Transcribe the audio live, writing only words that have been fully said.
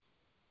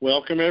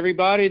Welcome,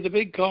 everybody, to the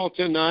big call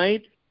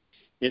tonight.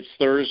 It's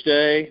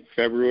Thursday,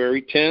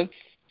 February 10th.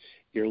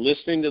 You're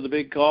listening to the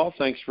big call.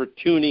 Thanks for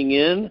tuning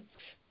in,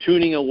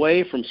 tuning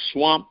away from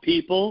swamp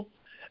people,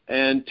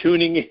 and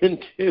tuning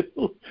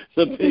into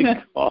the big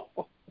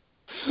call.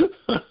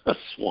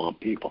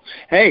 Swamp people.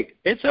 Hey,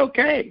 it's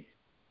okay.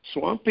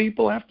 Swamp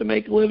people have to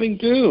make a living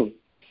too,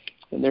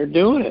 and they're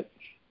doing it.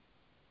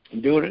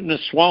 They're doing it in the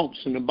swamps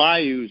and the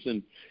bayous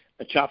and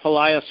the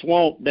Chapalaya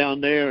Swamp down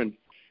there in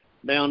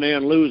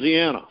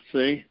Louisiana.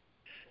 See?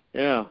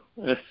 Yeah.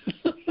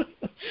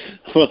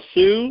 Well,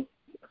 Sue,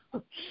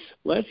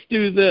 let's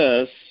do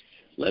this.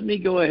 Let me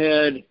go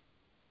ahead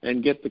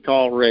and get the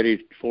call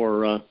ready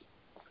for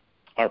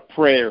our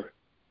prayer,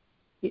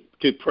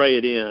 to pray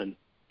it in.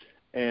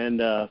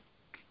 And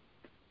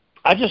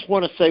I just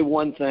want to say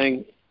one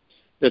thing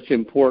that's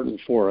important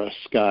for us,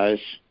 guys.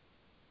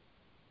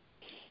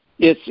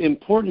 It's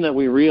important that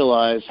we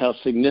realize how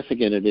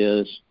significant it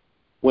is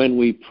when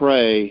we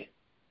pray,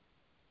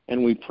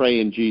 and we pray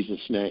in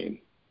Jesus' name.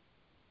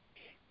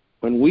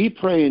 When we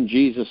pray in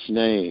Jesus'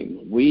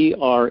 name, we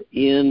are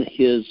in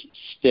His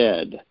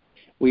stead.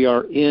 We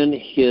are in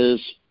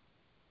His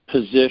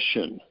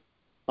position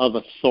of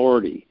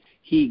authority.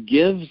 He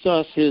gives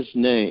us His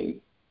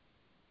name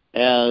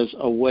as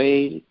a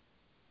way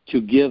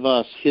to give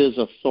us His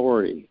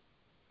authority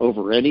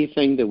over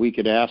anything that we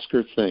could ask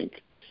or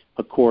think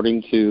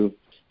according to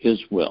His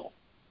will.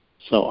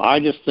 So I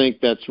just think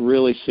that's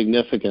really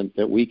significant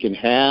that we can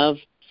have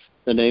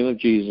the name of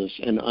Jesus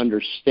and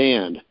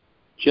understand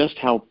just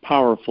how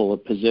powerful a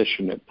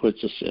position it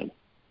puts us in.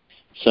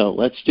 So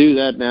let's do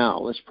that now.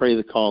 Let's pray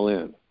the call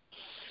in.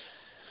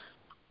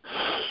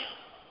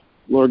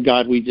 Lord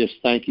God, we just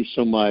thank you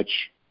so much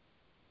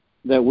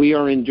that we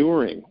are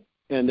enduring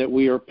and that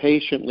we are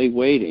patiently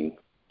waiting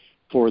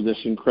for this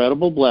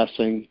incredible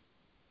blessing.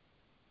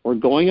 We're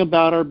going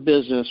about our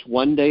business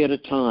one day at a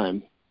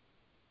time,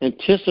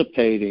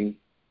 anticipating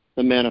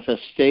the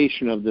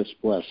manifestation of this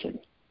blessing.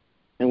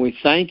 And we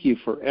thank you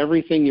for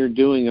everything you're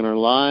doing in our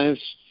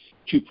lives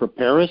to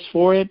prepare us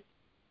for it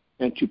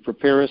and to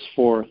prepare us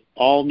for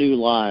all new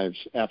lives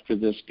after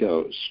this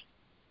goes.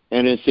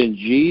 And it's in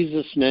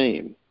Jesus'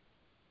 name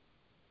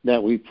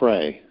that we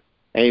pray.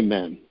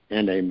 Amen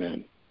and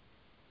amen.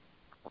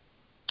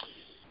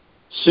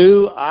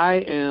 Sue, I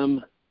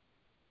am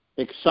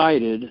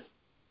excited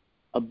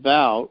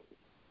about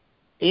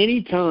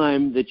any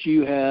time that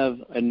you have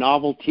a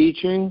novel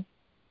teaching,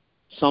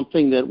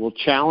 something that will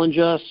challenge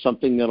us,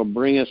 something that will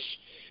bring us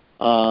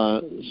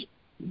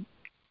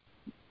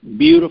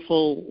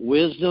beautiful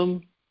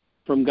wisdom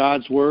from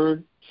God's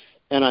Word.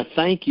 And I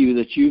thank you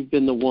that you've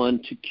been the one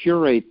to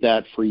curate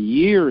that for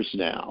years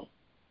now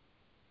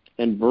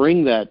and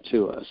bring that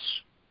to us.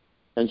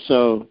 And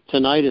so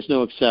tonight is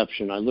no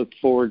exception. I look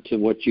forward to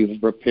what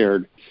you've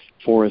prepared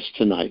for us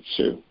tonight,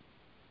 Sue.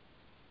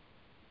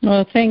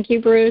 Well, thank you,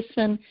 Bruce.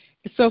 And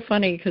it's so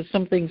funny because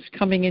something's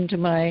coming into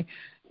my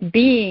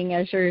being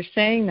as you're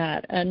saying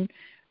that. And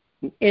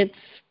it's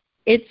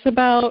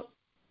about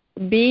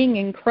being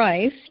in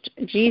Christ,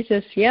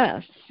 Jesus,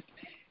 yes.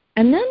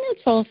 And then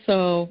it's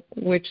also,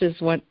 which is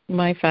what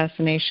my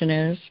fascination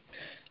is,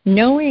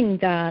 knowing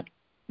that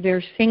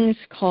there's things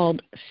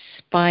called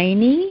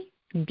spiny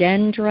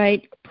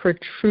dendrite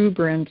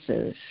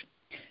protuberances.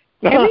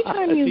 Every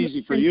time That's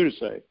easy for you to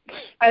say.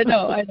 I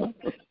know.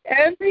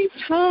 Every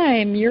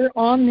time you're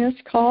on this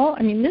call,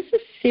 I mean, this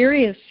is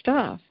serious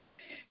stuff.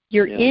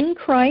 You're in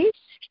Christ,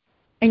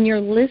 and you're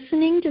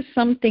listening to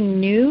something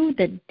new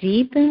that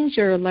deepens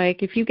your,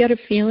 like, if you get a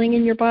feeling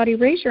in your body,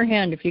 raise your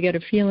hand if you get a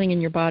feeling in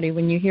your body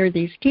when you hear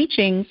these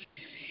teachings.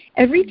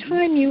 Every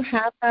time you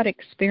have that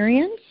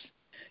experience,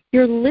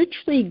 you're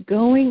literally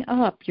going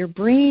up. Your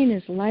brain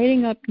is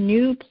lighting up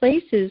new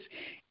places,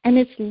 and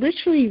it's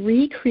literally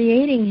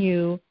recreating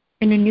you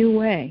in a new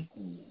way.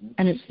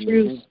 And it's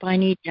through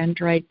spiny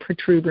dendrite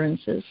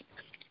protuberances.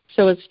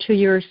 So it's to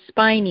your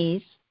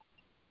spinies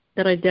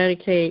that I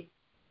dedicate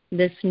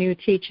this new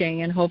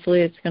teaching, and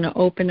hopefully it's going to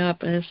open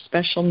up a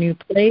special new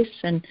place,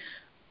 and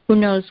who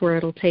knows where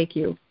it'll take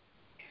you.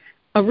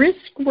 A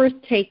risk worth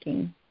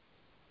taking.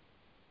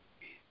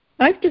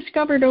 I've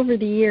discovered over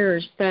the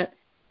years that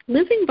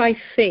living by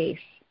faith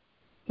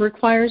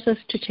requires us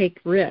to take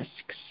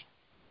risks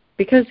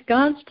because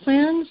God's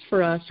plans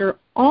for us are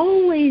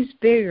always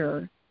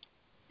bigger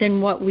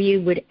than what we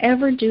would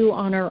ever do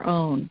on our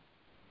own.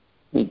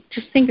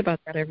 Just think about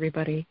that,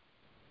 everybody.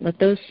 Let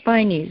those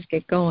spinies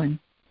get going.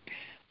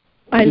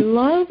 I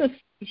love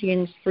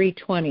Ephesians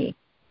 3:20,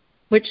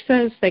 which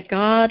says that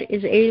God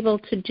is able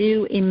to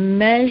do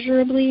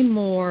immeasurably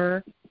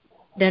more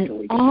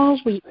than all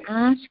we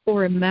ask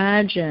or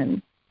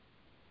imagine,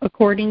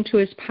 according to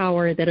His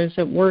power that is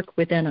at work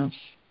within us.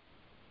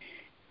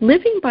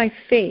 Living by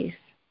faith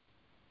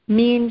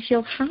means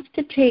you'll have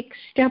to take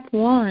step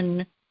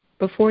 1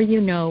 before you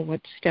know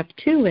what step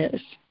 2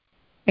 is.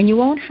 And you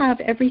won't have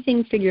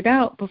everything figured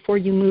out before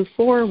you move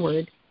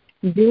forward,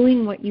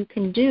 doing what you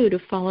can do to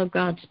follow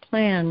God's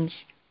plans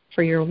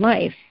for your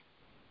life.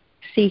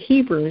 See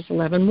Hebrews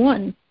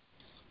 11:1.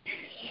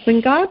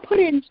 When God put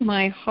it into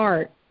my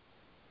heart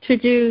to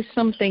do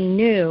something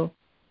new,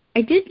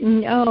 I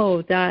didn't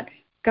know that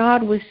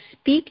God was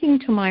speaking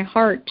to my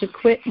heart to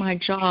quit my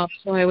job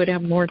so I would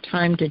have more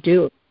time to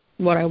do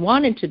what I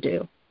wanted to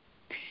do.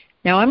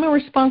 Now, I'm a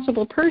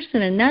responsible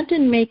person, and that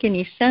didn't make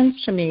any sense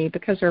to me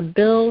because our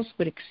bills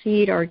would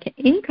exceed our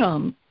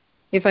income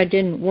if I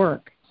didn't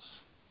work.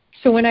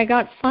 So when I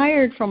got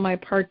fired from my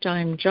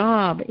part-time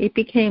job, it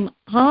became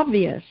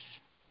obvious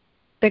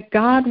that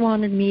God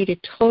wanted me to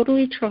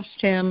totally trust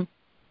him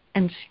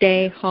and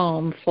stay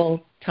home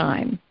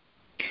full-time.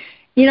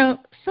 You know,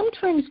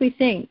 sometimes we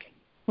think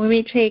when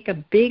we take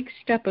a big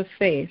step of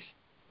faith,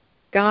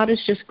 God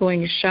is just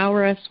going to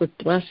shower us with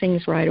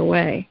blessings right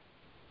away.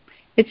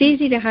 It's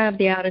easy to have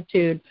the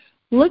attitude,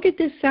 look at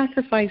this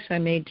sacrifice I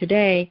made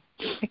today.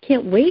 I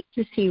can't wait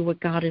to see what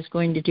God is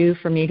going to do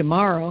for me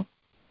tomorrow.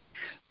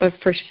 But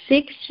for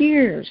 6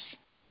 years,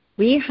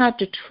 we had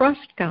to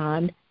trust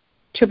God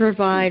to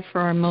provide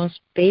for our most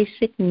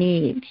basic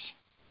needs.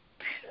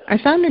 I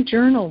found a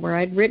journal where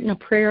I'd written a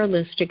prayer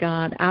list to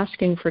God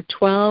asking for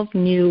 12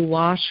 new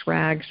wash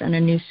rags and a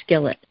new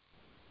skillet.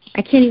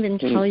 I can't even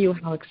tell you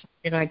how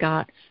excited I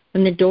got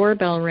when the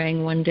doorbell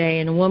rang one day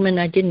and a woman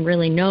I didn't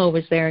really know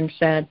was there and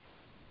said,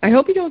 I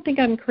hope you don't think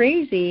I'm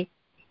crazy,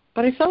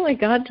 but I felt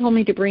like God told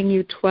me to bring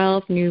you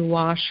 12 new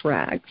wash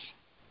rags.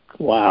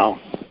 Wow.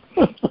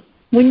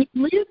 When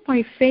you live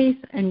by faith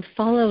and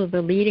follow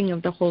the leading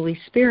of the Holy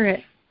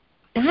Spirit,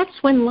 that's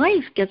when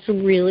life gets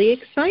really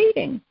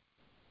exciting.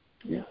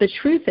 Yeah. The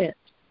truth is,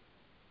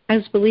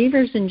 as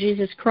believers in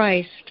Jesus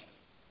Christ,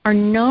 our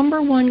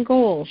number one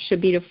goal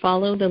should be to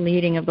follow the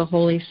leading of the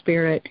Holy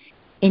Spirit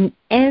in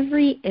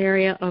every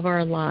area of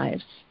our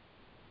lives.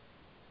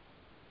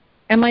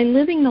 Am I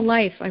living the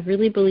life I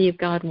really believe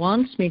God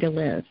wants me to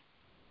live?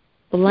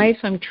 The life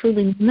I'm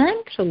truly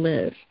meant to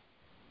live?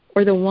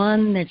 Or the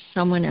one that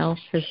someone else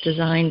has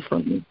designed for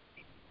me?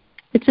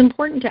 It's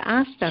important to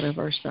ask that of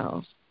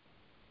ourselves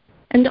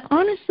and to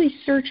honestly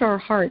search our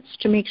hearts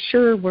to make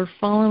sure we're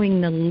following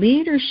the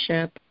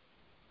leadership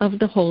of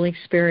the Holy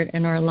Spirit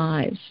in our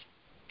lives.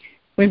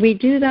 When we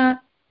do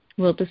that,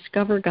 we'll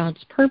discover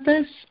God's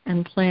purpose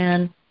and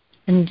plan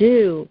and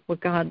do what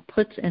God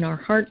puts in our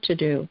heart to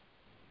do.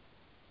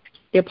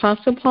 The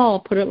Apostle Paul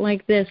put it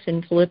like this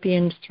in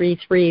Philippians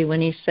 3:3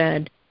 when he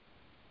said,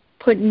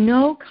 put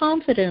no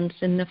confidence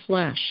in the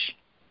flesh.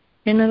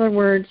 In other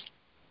words,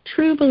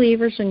 true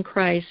believers in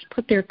Christ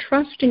put their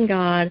trust in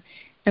God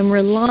and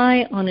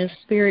rely on his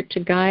Spirit to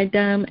guide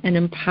them and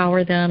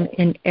empower them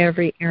in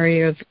every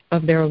area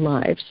of their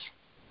lives.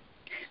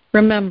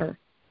 Remember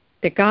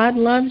that God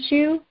loves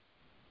you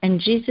and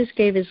Jesus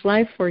gave his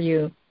life for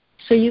you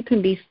so you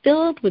can be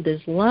filled with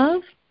his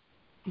love,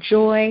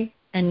 joy,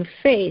 and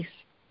faith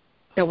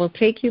that will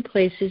take you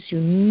places you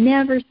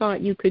never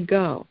thought you could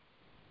go.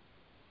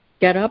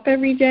 Get up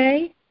every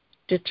day,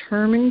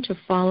 determined to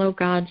follow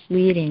God's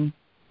leading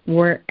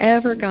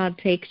wherever God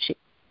takes you.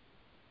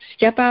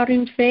 Step out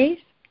in faith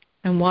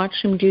and watch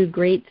him do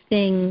great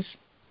things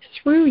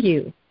through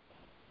you.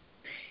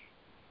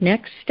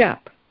 Next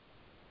step.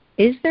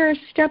 Is there a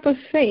step of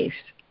faith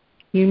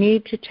you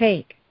need to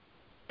take,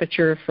 but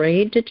you're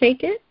afraid to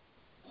take it?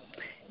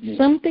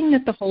 Something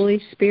that the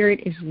Holy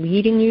Spirit is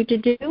leading you to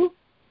do,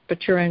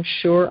 but you're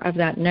unsure of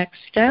that next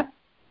step?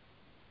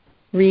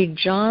 Read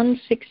John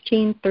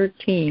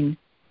 16:13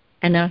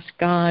 and ask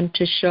God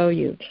to show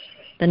you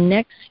the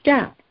next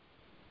step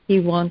he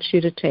wants you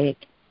to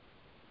take.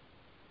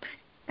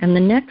 And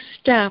the next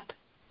step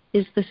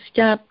is the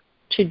step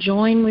to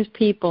join with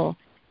people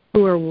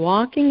who are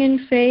walking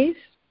in faith,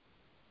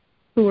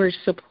 who are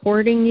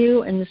supporting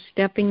you and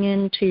stepping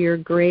into your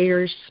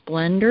greater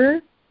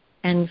splendor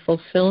and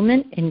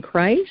fulfillment in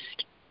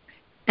Christ,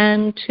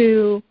 and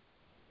to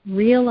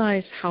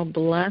realize how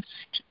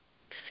blessed,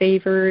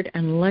 favored,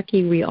 and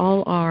lucky we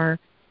all are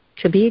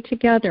to be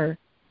together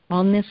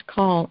on this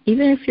call,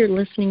 even if you're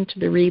listening to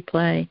the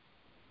replay,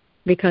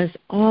 because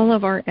all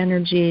of our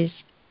energies,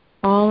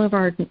 all of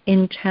our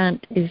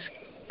intent is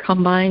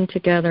combined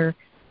together,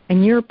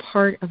 and you're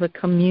part of a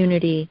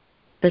community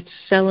that's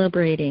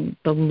celebrating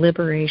the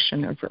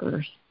liberation of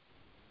Earth.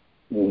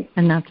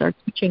 And that's our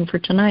teaching for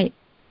tonight.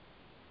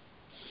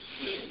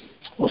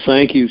 Well,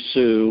 thank you,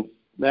 Sue.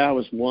 That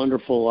was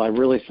wonderful. I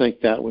really think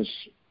that was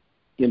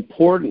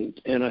important,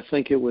 and I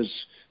think it was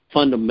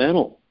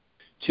fundamental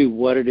to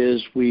what it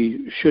is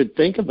we should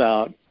think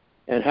about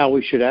and how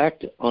we should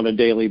act on a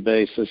daily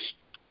basis.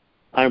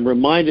 I'm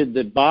reminded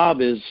that Bob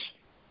is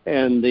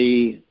in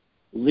the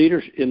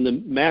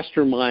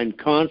mastermind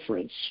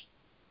conference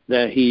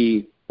that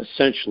he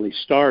essentially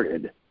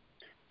started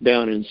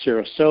down in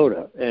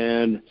Sarasota,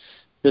 and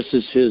this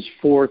is his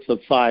 4th of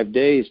 5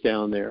 days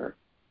down there.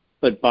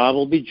 But Bob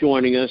will be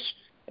joining us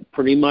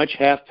pretty much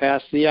half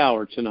past the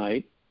hour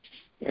tonight,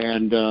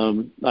 and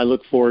I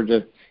look forward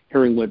to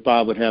hearing what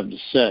Bob would have to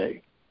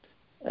say.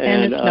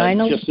 And it's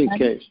 9/11. Just in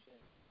case.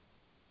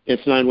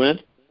 It's 9 when?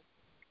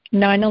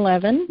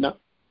 9/11. No,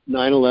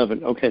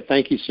 9/11. Okay,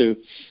 thank you, Sue.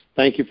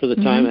 Thank you for the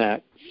time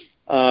hack.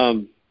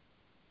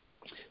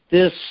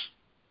 This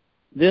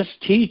this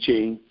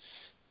teaching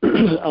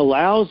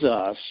allows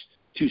us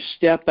to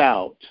step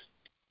out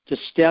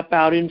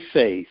in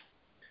faith,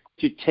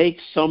 to take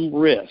some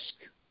risk,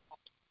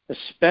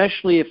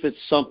 especially if it's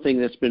something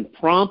that's been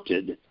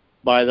prompted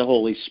by the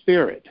Holy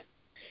Spirit.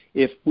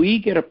 If we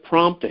get a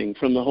prompting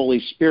from the Holy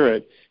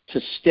Spirit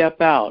to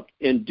step out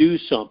and do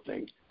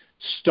something,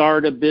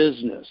 start a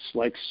business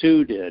like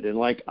Sue did and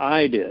like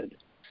I did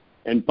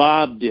and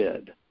Bob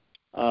did,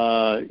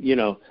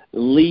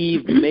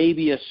 leave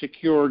maybe a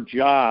secure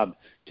job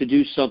to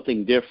do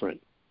something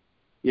different,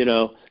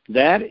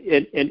 that,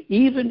 and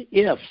even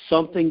if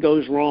something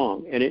goes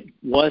wrong and it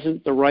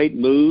wasn't the right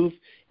move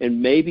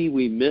and maybe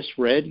we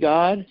misread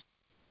God,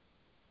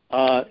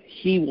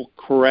 He will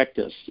correct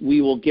us.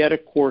 We will get a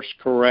course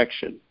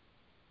correction.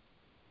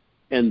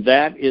 And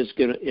that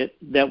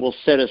will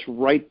set us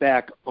right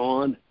back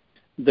on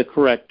the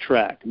correct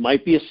track.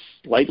 Might be a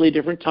slightly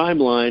different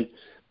timeline,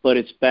 but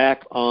it's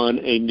back on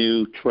a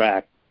new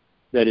track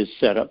that is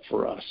set up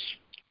for us.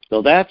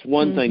 So that's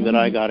one thing that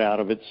I got out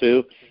of it,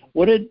 Sue.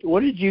 What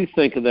did you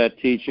think of that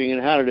teaching,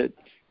 and how did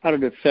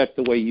it affect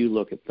the way you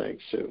look at things,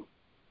 Sue?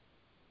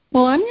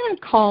 Well, I'm going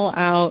to call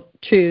out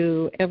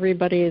to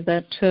everybody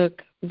that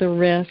took the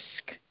risk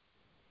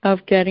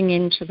of getting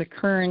into the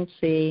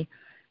currency,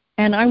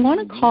 and I want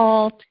to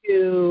call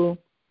to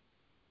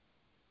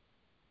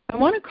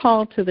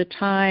the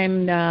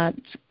time that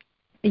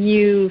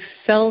you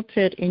felt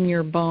it in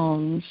your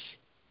bones.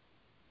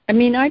 I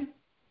mean, I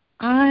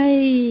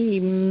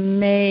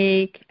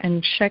make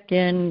and check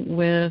in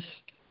with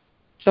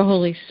the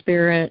Holy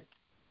Spirit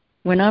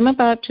when I'm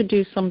about to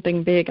do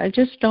something big. I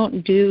just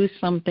don't do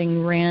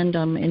something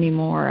random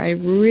anymore. I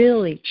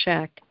really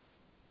check.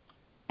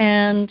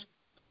 And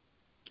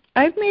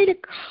I've made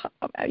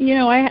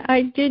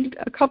I did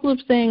a couple of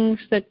things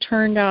that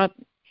turned out,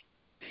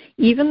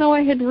 even though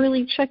I had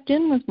really checked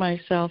in with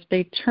myself,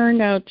 they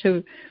turned out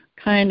to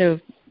kind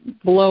of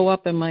blow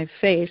up in my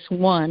face,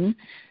 one.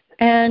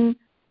 And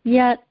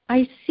yet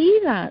I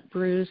see that,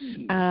 Bruce,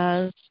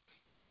 as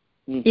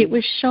it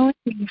was showing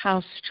me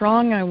how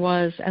strong I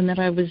was and that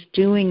I was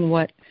doing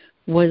what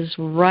was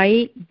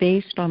right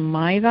based on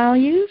my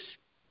values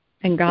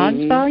and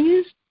God's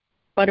values,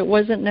 but it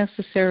wasn't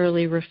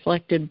necessarily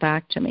reflected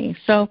back to me.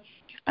 So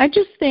I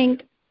just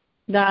think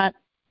that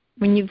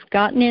when you've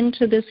gotten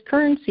into this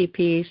currency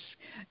piece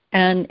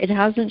and it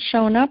hasn't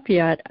shown up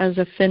yet as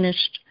a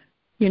finished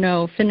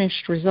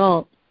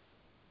result,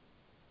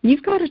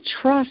 you've got to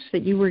trust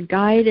that you were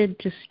guided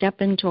to step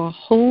into a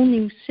whole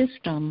new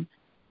system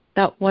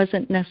that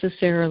wasn't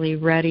necessarily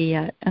ready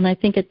yet. And I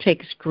think it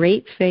takes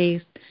great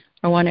faith.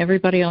 I want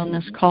everybody on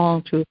this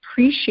call to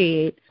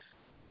appreciate,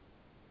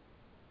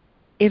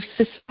 if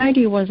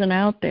society wasn't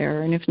out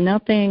there and if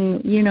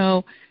nothing,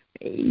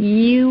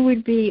 you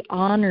would be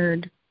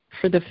honored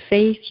for the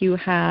faith you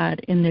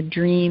had in the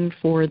dream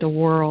for the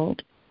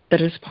world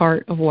that is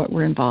part of what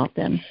we're involved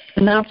in.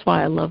 And that's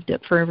why I loved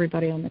it for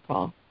everybody on the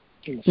call.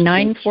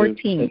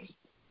 9:14.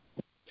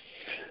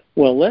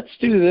 Well, let's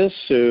do this,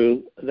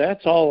 Sue.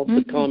 That's all of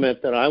the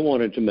comment that I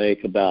wanted to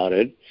make about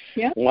it.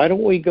 Yep. Why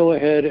don't we go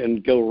ahead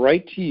and go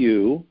right to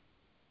you,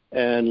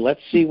 and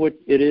let's see what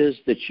it is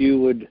that you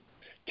would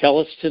tell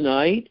us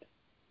tonight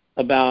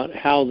about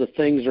how the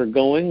things are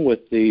going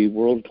with the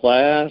world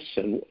class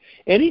and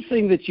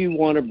anything that you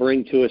want to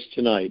bring to us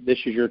tonight. This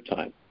is your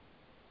time.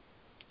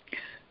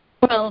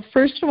 Well,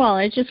 first of all,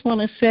 I just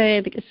want to say,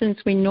 because since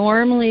we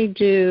normally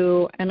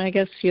do, and I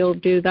guess you'll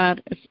do that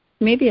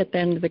maybe at the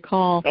end of the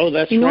call. Oh,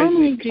 that's right. We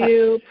normally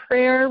do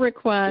prayer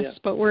requests,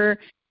 but we're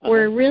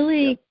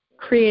really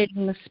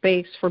creating the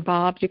space for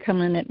Bob to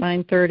come in at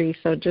 9:30.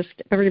 So just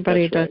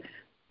everybody to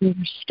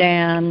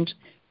understand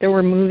that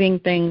we're moving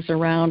things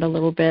around a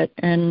little bit,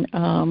 and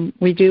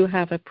we do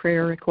have a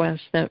prayer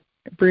request that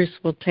Bruce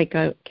will take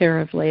care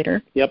of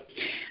later. Yep.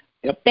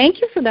 Thank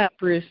you for that,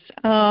 Bruce.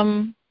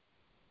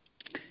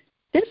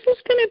 This is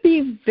going to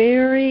be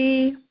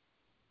very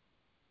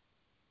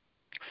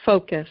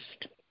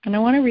focused, and I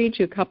want to read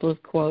you a couple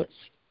of quotes.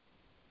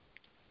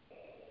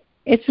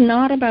 It's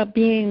not about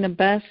being the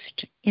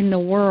best in the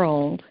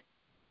world.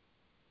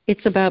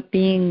 It's about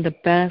being the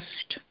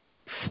best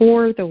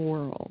for the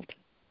world.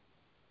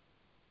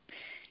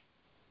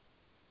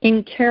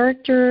 In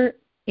character,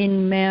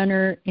 in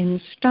manner,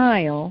 in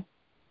style,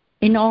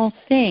 in all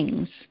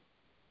things,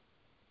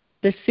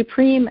 the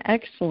supreme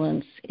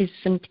excellence is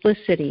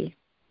simplicity.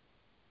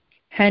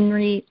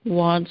 Henry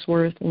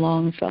Wadsworth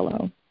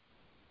Longfellow.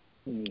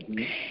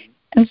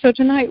 And so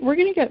tonight we're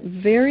going to get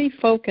very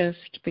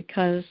focused,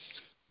 because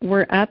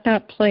we're at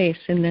that place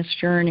in this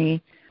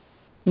journey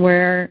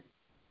where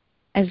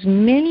as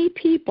many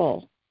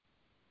people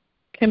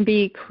can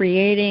be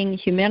creating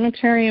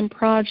humanitarian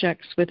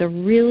projects with a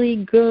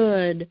really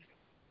good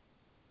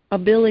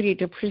ability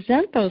to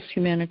present those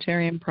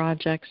humanitarian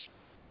projects,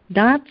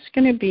 that's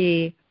going to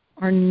be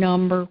our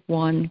number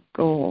one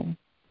goal.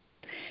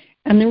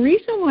 And the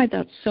reason why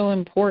that's so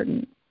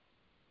important,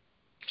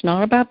 it's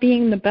not about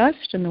being the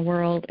best in the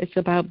world, it's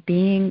about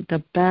being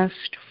the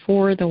best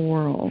for the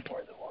world.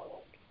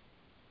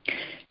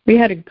 We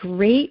had a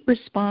great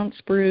response,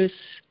 Bruce,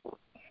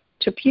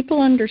 to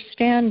people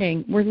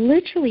understanding we're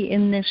literally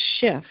in this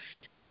shift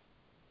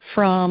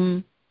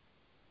from,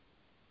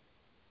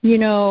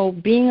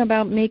 being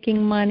about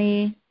making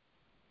money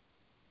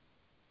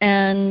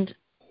and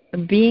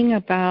being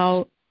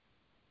about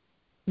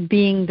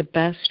being the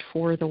best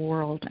for the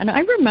world. And I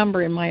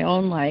remember in my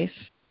own life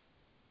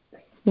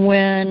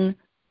when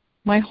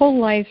my whole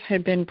life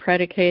had been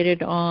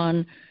predicated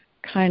on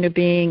kind of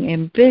being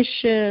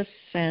ambitious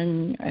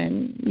and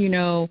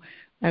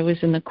I was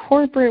in the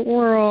corporate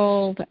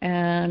world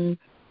and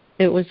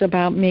it was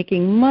about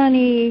making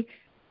money.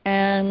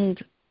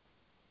 And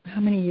how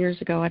many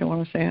years ago, I don't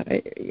want to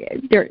say,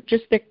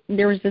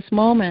 there was this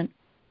moment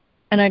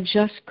and I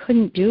just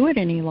couldn't do it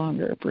any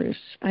longer, Bruce.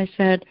 I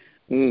said,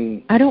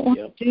 I don't want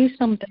to do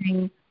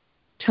something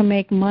to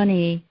make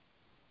money.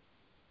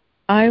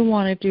 I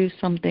want to do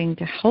something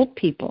to help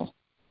people.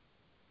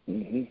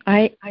 Mm-hmm.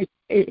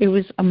 It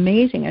was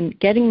amazing. And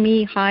getting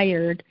me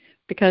hired,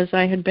 because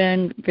I had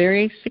been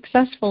very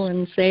successful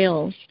in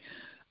sales,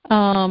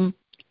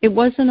 it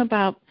wasn't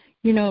about,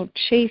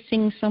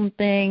 chasing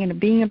something and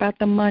being about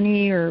the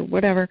money or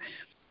whatever.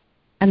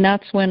 And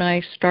that's when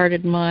I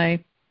started my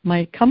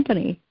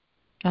company.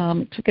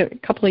 It took a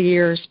couple of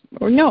years,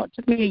 it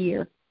took me a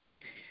year.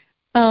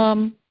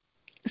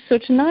 So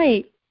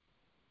tonight,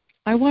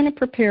 I want to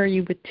prepare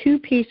you with two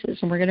pieces,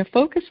 and we're going to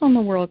focus on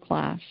the world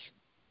class.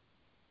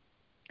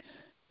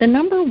 The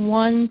number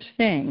one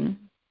thing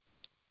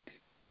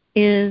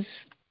is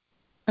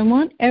I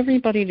want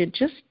everybody to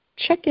just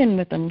check in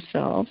with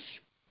themselves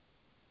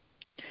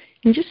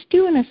and just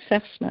do an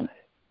assessment,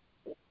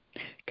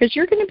 because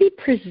you're going to be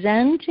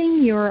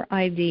presenting your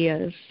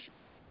ideas.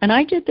 And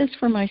I did this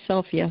for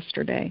myself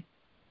yesterday.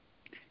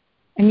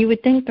 And you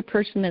would think the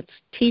person that's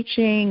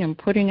teaching and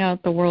putting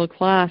out the world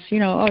class,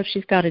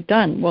 she's got it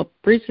done. Well,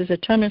 Bruce is a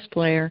tennis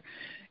player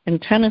and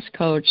tennis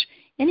coach.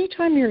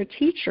 Anytime you're a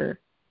teacher,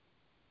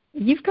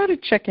 you've got to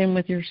check in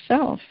with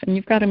yourself, and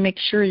you've got to make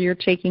sure you're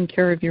taking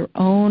care of your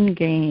own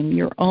game,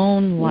 your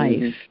own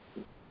life.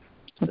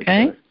 Mm-hmm.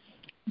 Okay? Right.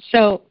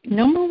 So,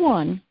 number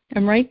one,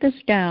 and write this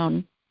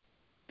down,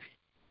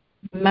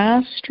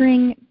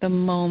 mastering the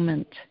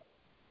moment.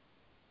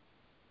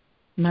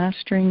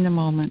 Mastering the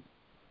moment.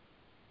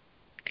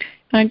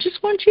 I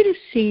just want you to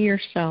see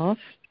yourself.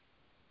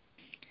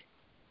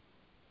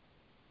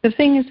 The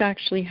thing has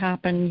actually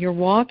happened. You're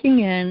walking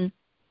in,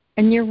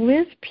 and you're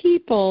with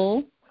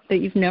people that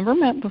you've never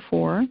met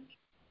before.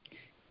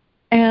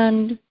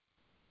 And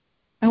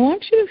I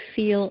want you to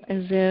feel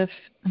as if,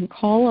 and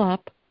call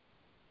up,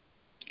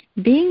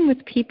 being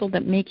with people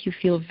that make you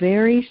feel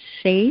very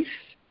safe,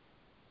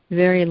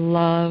 very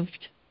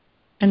loved,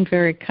 and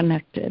very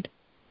connected.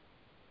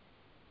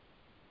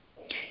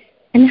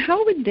 And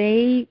how would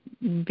they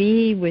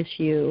be with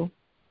you?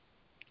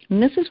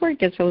 And this is where it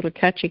gets a little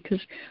catchy,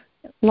 because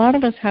a lot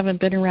of us haven't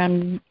been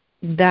around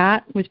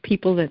that with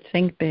people that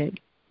think big.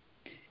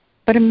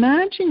 But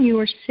imagine you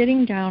were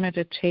sitting down at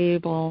a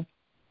table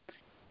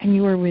and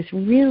you were with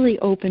really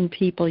open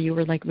people. You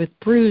were like with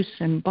Bruce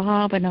and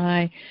Bob and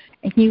I,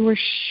 and you were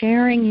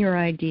sharing your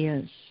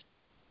ideas.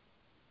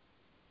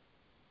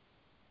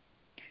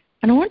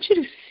 And I want you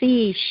to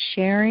see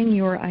sharing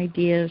your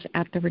ideas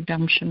at the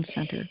Redemption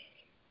Center.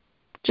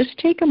 Just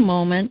take a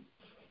moment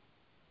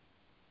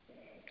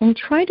and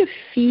try to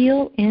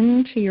feel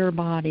into your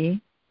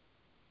body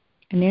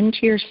and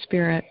into your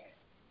spirit.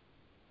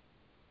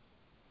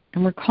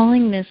 And we're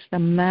calling this the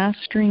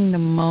Mastering the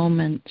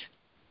Moment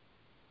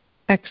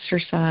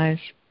exercise.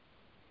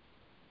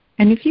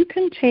 And if you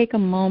can take a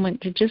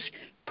moment to just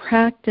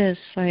practice,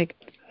 like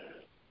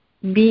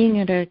being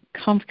at a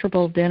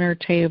comfortable dinner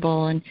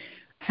table and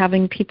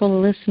having people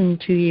listen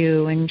to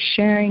you and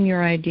sharing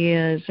your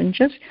ideas and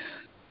just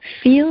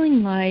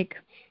feeling like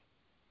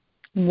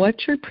what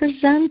you're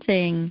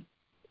presenting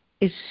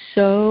is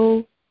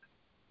so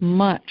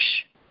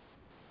much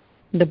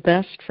the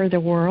best for the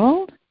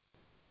world,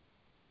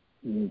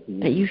 mm-hmm.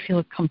 that you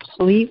feel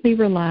completely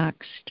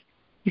relaxed.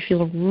 You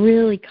feel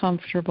really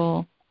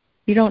comfortable.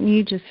 You don't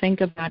need to think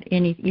about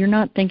anything. You're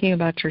not thinking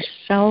about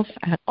yourself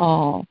at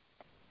all.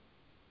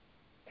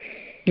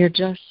 You're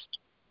just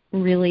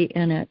really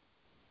in it.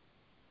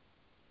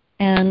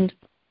 And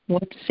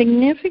what's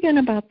significant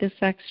about this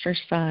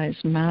exercise,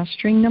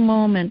 mastering the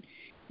moment,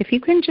 if you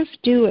can just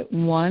do it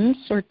once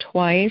or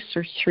twice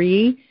or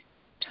 3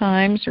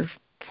 times or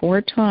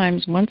 4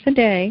 times, once a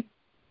day,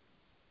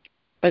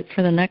 but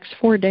for the next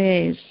 4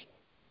 days,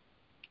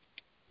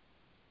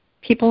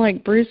 people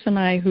like Bruce and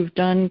I who've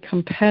done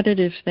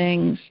competitive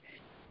things,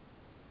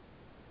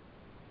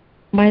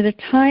 by the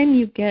time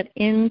you get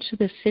into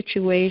the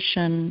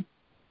situation,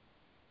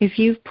 if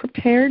you've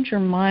prepared your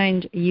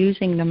mind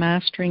using the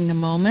mastering the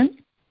moment,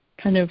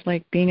 kind of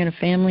like being at a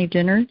family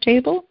dinner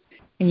table,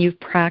 and you've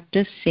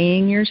practiced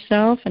seeing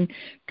yourself and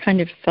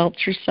kind of felt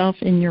yourself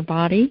in your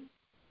body,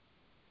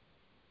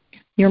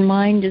 your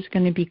mind is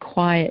going to be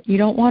quiet. You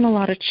don't want a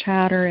lot of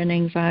chatter and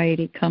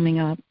anxiety coming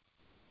up.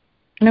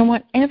 And I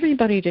want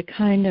everybody to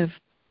kind of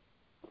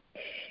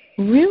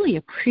really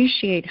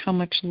appreciate how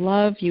much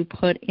love you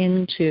put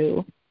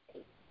into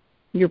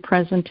your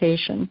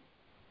presentation.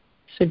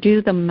 So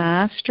do the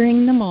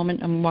mastering the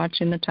moment. I'm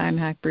watching the time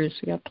hack, Bruce.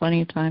 We got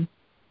plenty of time.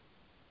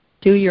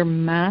 Do your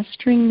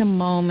mastering the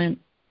moment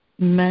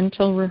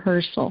mental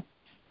rehearsal.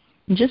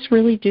 And just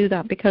really do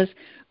that, because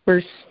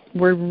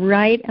we're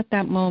right at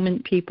that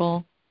moment,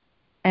 people.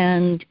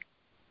 And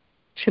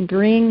to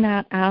bring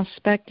that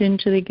aspect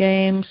into the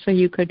game so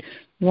you could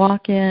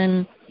walk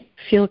in,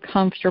 feel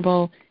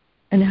comfortable,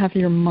 and have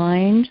your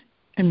mind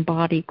and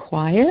body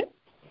quiet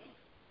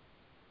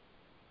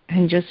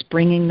and just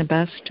bringing the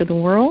best to the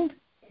world,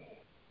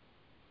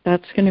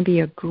 that's going to be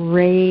a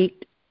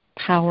great,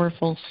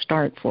 powerful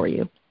start for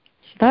you.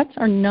 So that's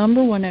our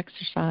number one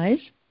exercise.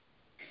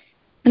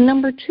 And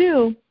number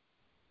two,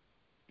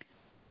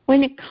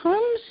 when it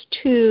comes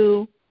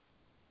to,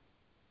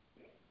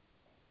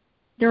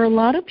 there are a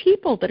lot of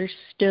people that are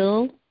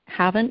still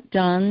haven't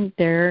done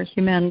their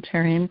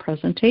humanitarian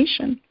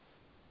presentation.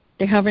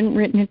 They haven't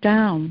written it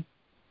down.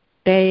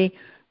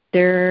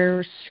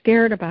 They're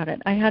scared about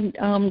it. I had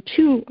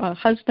two,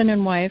 husband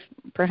and wife,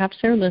 perhaps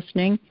they're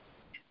listening,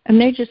 and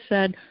they just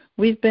said,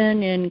 we've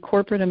been in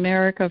corporate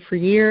America for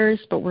years,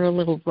 but we're a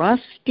little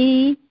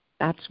rusty.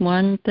 That's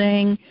one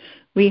thing.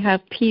 We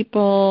have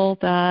people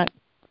that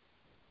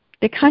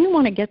they kind of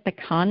want to get the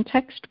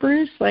context,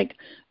 Bruce, like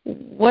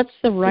what's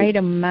the right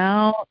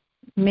amount?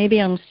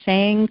 Maybe I'm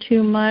saying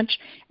too much.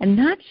 And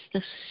that's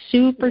the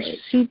super,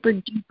 super,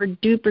 duper,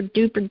 duper,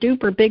 duper,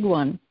 duper big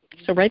one.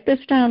 So write this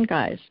down,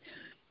 guys.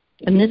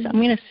 And this, I'm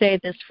going to say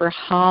this for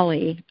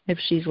Holly, if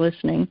she's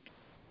listening,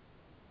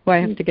 who I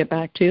have to get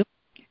back to.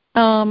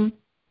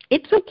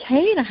 It's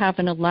okay to have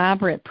an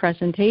elaborate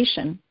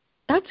presentation.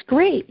 That's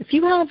great. If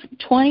you have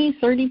 20,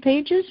 30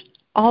 pages,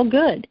 all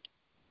good.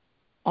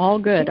 All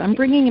good. I'm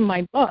bringing in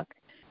my book.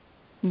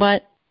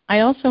 But I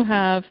also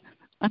have,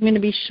 I'm going to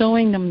be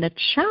showing them the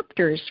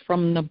chapters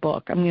from the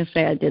book. I'm going to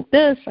say, I did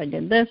this, I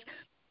did this.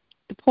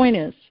 The point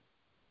is,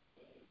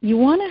 you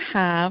want to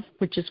have,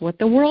 which is what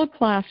the World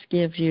Class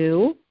gives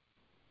you,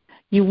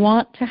 you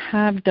want to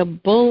have the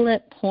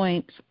bullet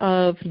points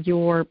of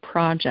your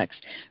projects.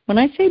 When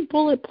I say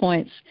bullet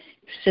points,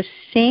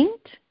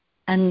 succinct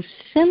and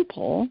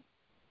simple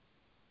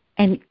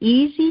and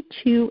easy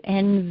to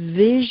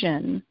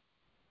envision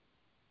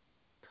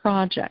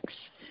projects.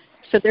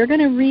 So they're going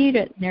to read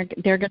it, and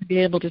they're going to be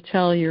able to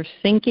tell you're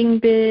thinking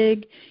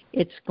big,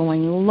 it's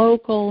going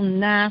local,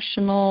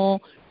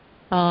 national,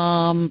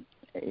 local,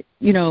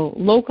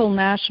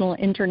 national,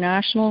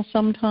 international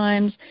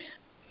sometimes.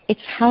 It's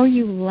how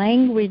you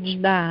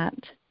language that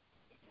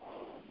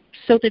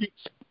so that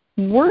it's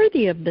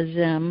worthy of the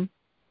Zim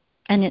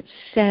and it's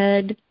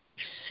said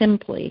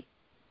simply.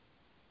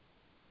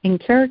 In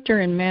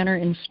character and manner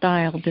and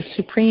style, the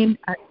supreme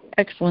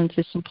excellence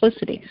is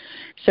simplicity.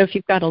 So if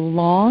you've got a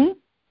long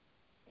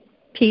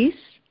piece,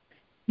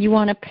 you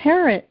want to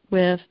pair it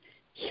with,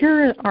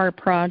 here are our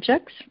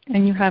projects,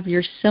 and you have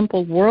your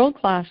simple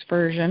world-class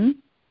version.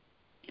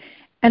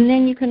 And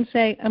then you can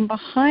say, and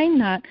behind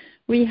that,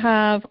 we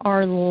have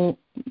our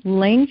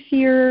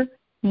lengthier,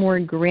 more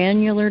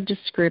granular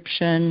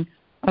description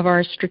of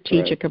our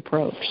strategic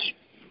approach.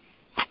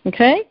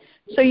 Okay?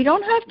 So you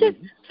don't have to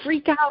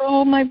freak out,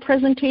 oh, my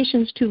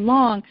presentation's too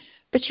long,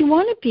 but you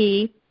want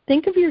to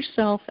think of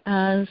yourself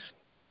as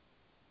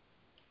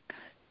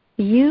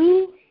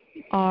you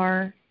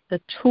are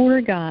the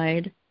tour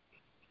guide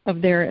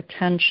of their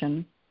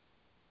attention.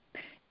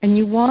 And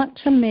you want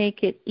to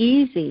make it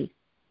easy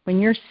when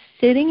you're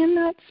sitting in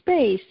that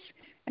space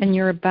and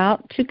you're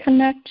about to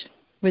connect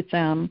with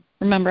them.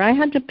 Remember, I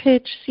had to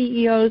pitch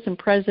CEOs and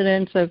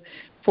presidents of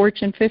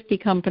Fortune 50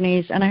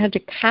 companies, and I had to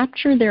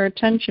capture their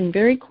attention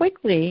very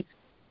quickly.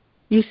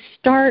 You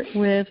start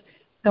with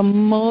the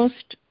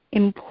most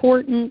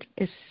important,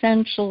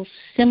 essential,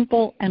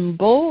 simple, and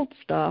bold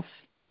stuff,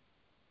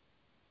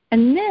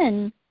 and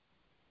then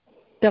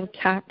they'll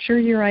capture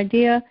your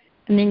idea,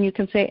 and then you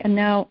can say, and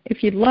now,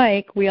 if you'd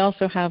like, we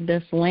also have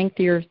this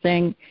lengthier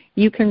thing.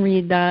 You can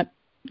read that,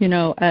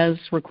 as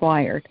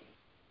required.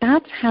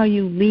 That's how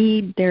you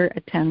lead their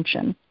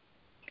attention,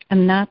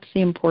 and that's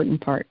the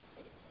important part.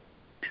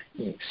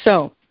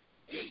 So,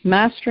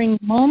 mastering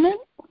the moment,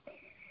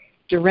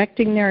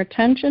 directing their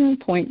attention,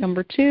 point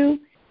number 2,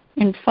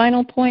 and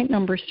final point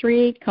number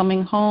 3,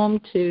 coming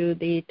home to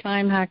the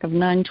time hack of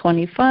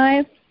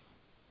 925.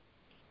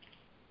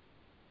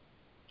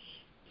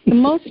 The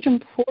most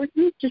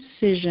important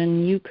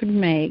decision you could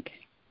make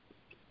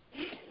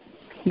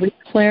with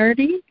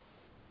clarity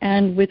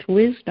and with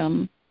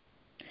wisdom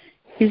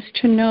is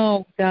to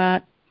know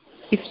that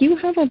if you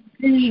have a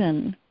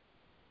vision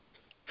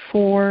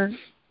for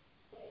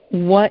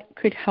what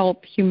could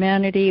help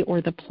humanity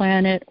or the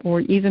planet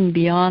or even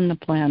beyond the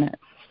planet,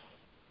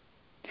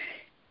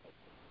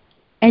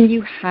 and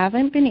you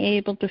haven't been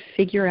able to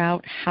figure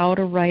out how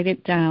to write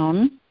it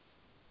down,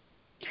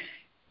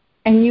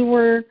 and you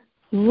were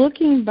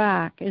looking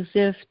back as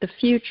if the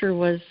future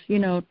was,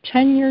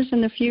 10 years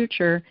in the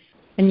future,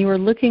 and you were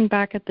looking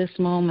back at this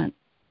moment,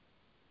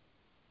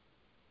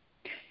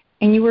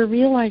 and you were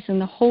realizing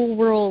the whole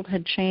world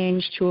had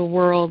changed to a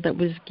world that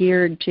was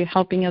geared to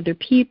helping other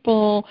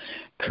people,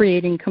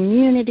 creating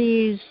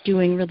communities,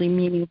 doing really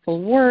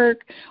meaningful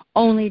work,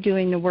 only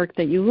doing the work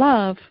that you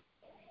love,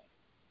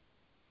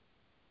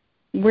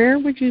 where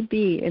would you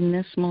be in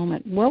this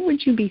moment? What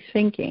would you be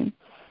thinking?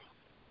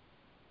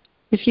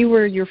 If you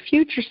were your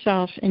future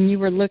self and you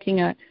were looking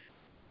at,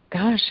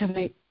 gosh, have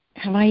I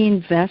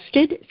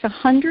invested? It's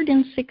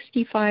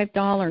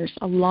 $165,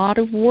 a lot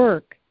of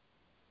work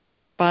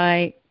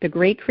by the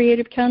great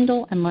Creative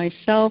Kendall and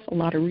myself, a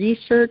lot of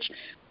research,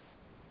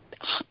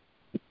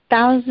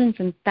 thousands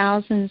and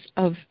thousands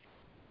of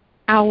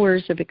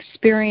hours of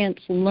experience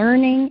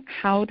learning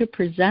how to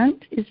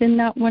present is in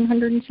that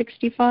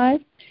 165,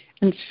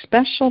 and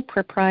special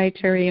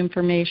proprietary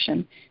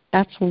information.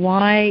 That's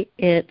why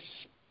it's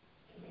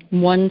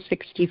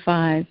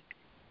 165,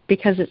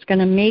 because it's going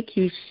to make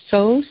you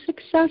so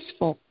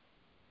successful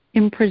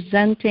in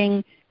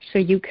presenting so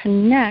you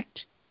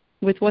connect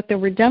with what the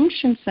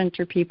Redemption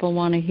Center people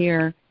want to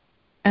hear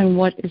and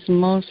what is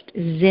most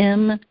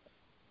Zim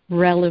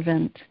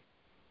relevant.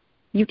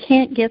 You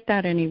can't get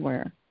that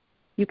anywhere.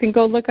 You can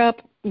go look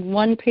up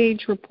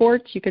one-page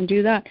reports. You can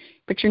do that.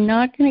 But you're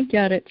not going to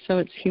get it, so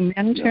it's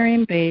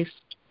humanitarian-based.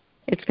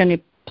 It's going to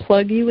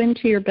plug you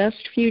into your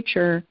best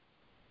future.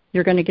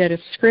 You're going to get a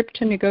script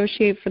to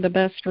negotiate for the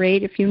best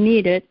rate if you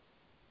need it.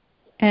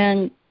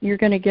 And you're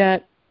going to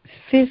get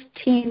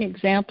 15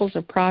 examples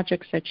of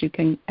projects that you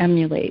can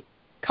emulate,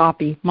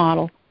 copy,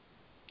 model.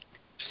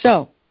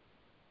 So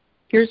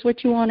here's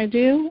what you want to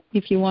do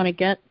if you want to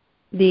get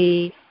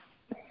the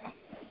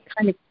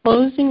kind of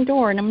closing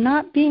door. And I'm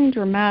not being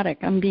dramatic.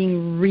 I'm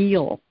being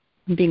real.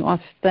 I'm being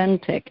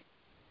authentic.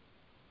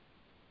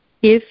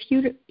 If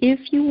you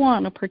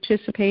want to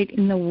participate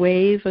in the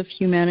wave of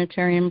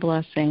humanitarian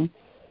blessing,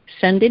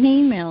 send an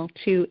email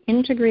to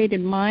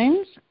Integrated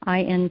Minds,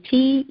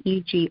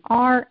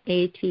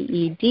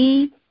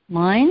 INTEGRATED,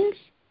 Minds,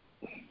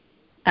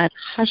 at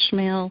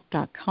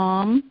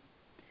hushmail.com,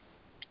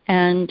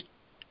 and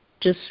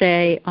just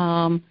say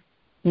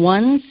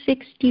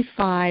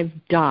 165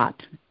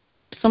 dot.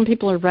 Some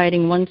people are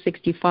writing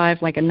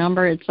 165 like a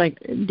number. It's like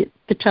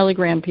the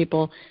Telegram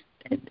people.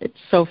 It's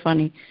so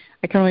funny.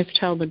 I can always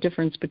tell the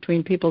difference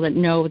between people that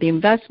know the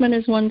investment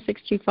is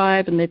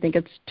 165 and they think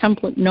it's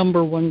template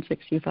number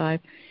 165.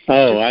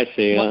 Oh, I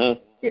see.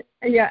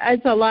 Yeah,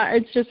 it's a lot.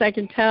 It's just I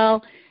can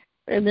tell,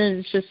 and then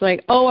it's just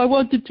like, oh, I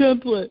want the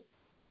template.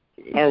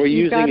 Are we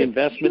using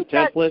investment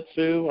template,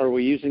 Sue? Are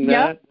we using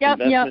that? Yeah.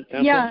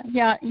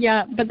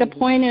 But the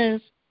point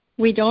is,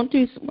 we don't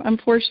do,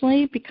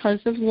 unfortunately, because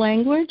of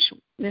language.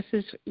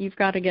 You've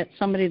got to get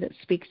somebody that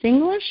speaks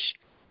English.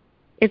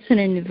 It's an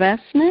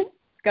investment.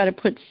 Got to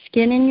put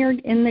skin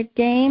in the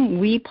game.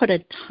 We put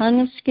a ton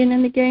of skin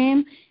in the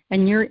game,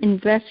 and you're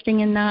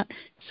investing in that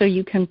so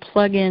you can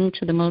plug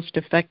into the most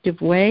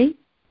effective way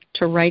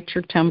to write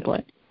your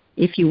template.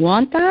 If you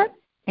want that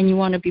and you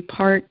want to be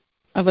part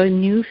of a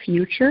new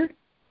future,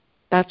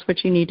 that's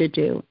what you need to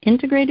do.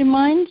 Integrated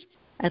Minds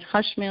at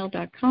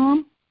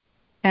hushmail.com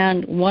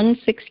and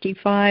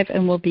 165,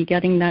 and we'll be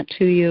getting that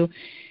to you.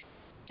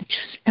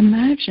 Just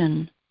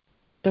imagine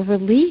the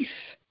relief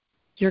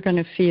you're going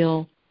to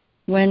feel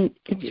when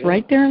it's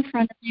right there in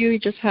front of you. You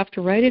just have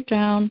to write it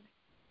down.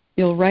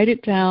 You'll write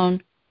it down,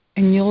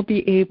 and you'll be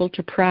able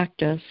to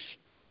practice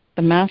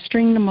the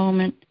mastering the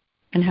moment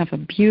and have a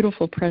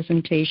beautiful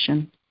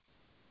presentation.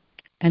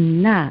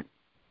 And that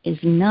is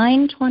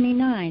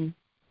 $9.29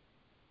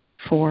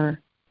 for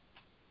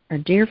our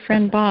dear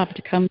friend Bob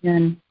to come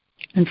in,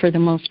 and for the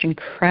most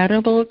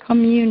incredible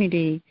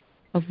community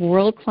of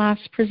world-class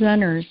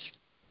presenters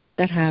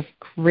that have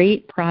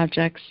great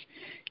projects.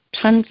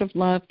 Tons of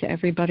love to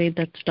everybody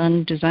that's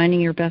done Designing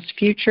Your Best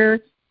Future.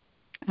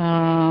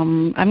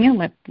 I'm going to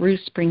let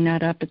Bruce bring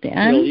that up at the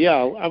end. Well, yeah,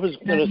 I was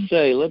going to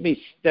say, let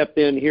me step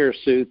in here,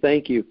 Sue.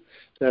 Thank you.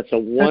 That's a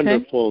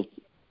wonderful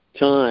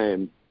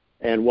time.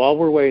 And while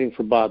we're waiting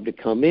for Bob to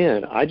come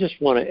in, I just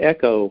want to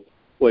echo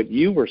what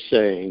you were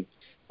saying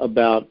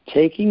about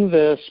taking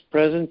this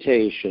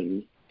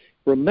presentation.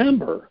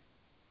 Remember,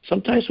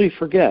 sometimes we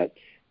forget,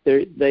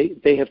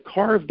 they have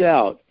carved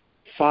out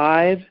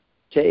 5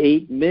 to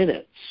 8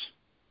 minutes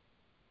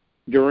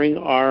during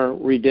our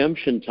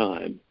redemption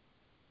time,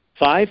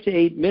 5 to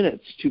 8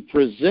 minutes to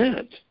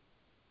present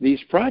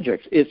these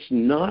projects. It's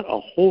not a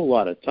whole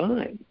lot of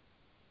time,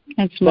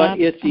 but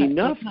it's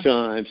enough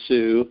time,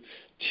 Sue,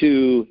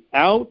 to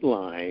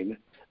outline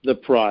the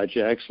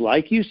projects,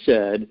 like you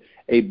said,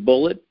 a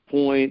bullet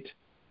point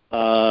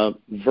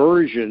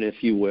version,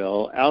 if you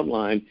will,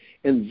 outline,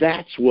 and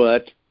that's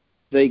what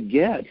they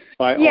get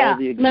by all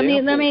the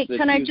examples. Let me.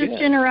 Can I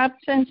just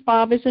interrupt since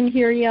Bob isn't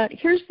here yet?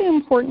 Here's the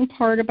important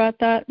part about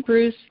that,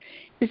 Bruce,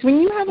 is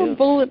when you have a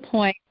bullet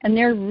point and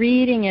they're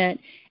reading it,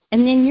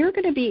 and then you're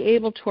going to be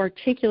able to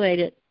articulate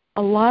it.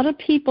 A lot of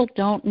people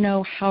don't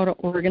know how to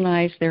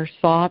organize their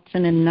thoughts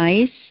in a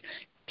nice,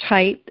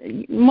 tight.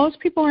 Most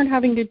people aren't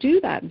having to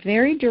do that.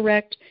 Very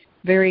direct,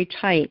 very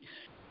tight.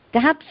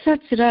 that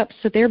sets it up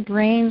so their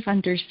brains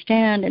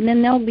understand, and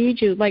then they'll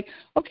lead you like,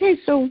 okay,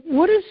 so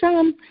what is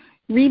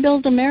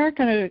Rebuild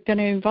America going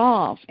to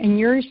involve? And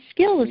your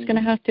skill is going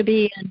to have to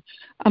be in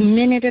a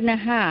minute and a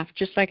half,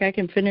 just like I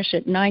can finish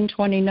at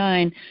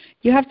 9:29.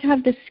 You have to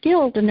have the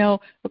skill to know,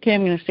 okay,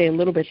 I'm going to say a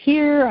little bit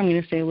here, I'm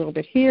going to say a little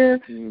bit here.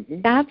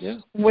 That's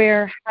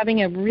where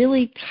having a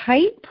really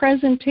tight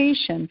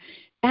presentation,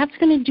 that's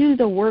going to do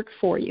the work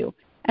for you.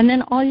 And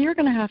then all you're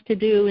going to have to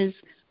do is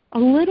a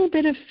little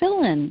bit of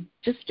fill-in.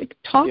 Just to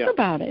talk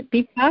about it.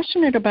 Be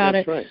passionate about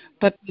it. Right.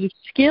 But be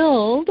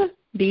skilled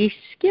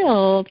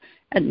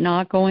at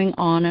not going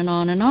on and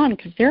on and on,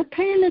 because they're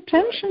paying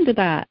attention to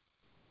that.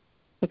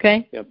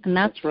 Okay? Yep. And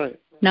that's right.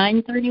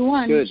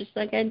 9:31, good. just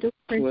like I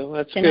delivered. Well,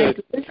 that's Can good.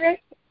 I deliver it?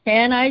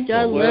 Can I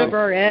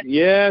deliver it?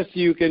 Yes,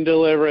 you can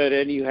deliver it,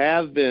 and you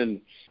have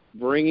been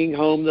bringing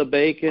home the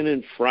bacon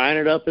and frying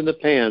it up in the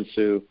pan,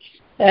 Sue.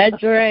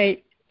 That's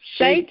right.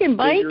 Shake and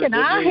bake, and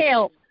I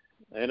help.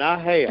 And I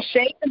helped.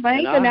 Shake and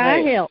bake, and I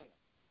help.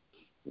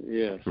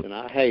 Yes, and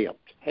I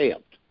helped.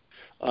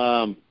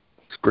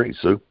 It's great,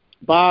 Sue.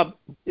 Bob,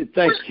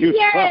 thank you,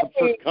 Bob,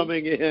 for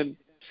coming in,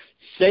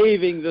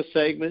 saving the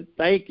segment.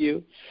 Thank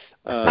you.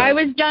 I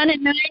was done at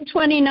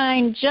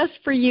 9:29 just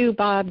for you,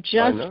 Bob,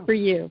 just for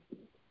you.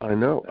 I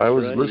know. I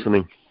was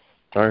listening.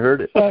 I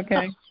heard it.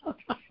 Okay.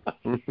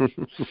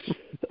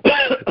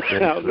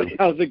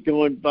 How's it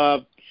going,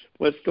 Bob?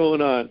 What's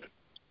going on?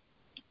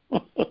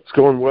 It's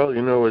going well.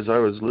 As I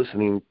was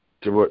listening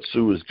to what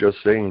Sue was just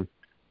saying,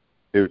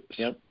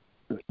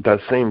 that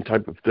same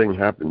type of thing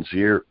happens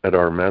here at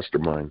our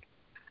mastermind.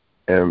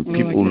 And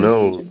people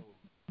know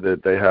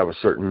that they have a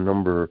certain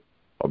number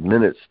of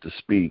minutes to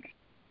speak.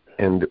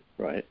 And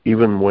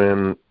even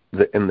when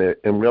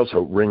and we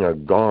also ring a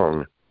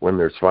gong when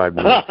there's 5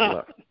 minutes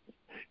left.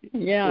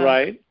 Yeah.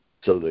 Right.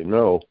 So they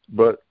know.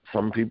 But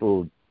some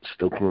people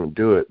still can't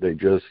do it.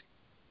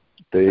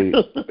 They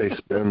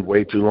spend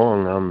way too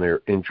long on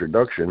their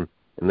introduction,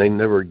 and they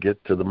never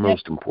get to the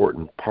most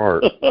important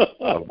part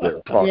of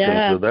their talk.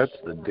 And so that's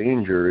the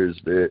danger, is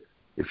that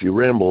if you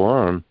ramble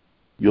on,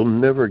 you'll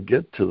never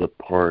get to the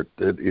part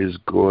that is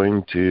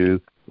going to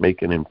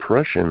make an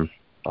impression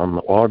on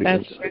the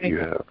audience that you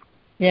have.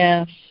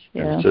 Yes.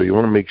 And so you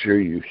want to make sure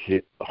you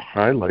hit the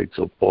highlights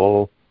of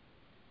all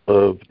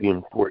of the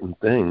important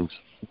things,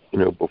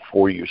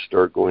 before you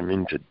start going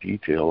into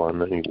detail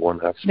on any one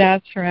aspect.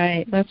 That's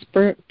right. That's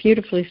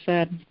beautifully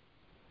said.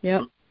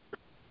 Yep.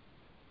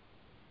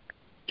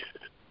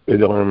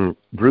 And,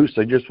 Bruce,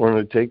 I just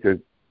wanted to take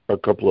a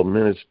couple of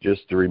minutes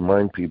just to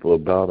remind people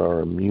about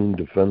our Immune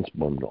Defense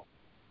Bundle.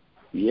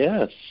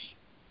 Yes.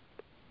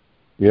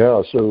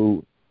 Yeah,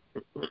 so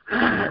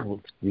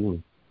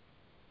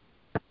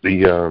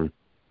the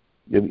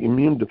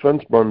Immune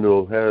Defense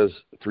Bundle has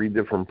 3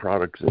 different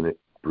products in it,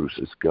 Bruce.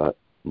 It's got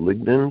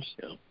lignans,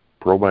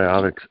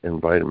 probiotics,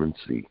 and vitamin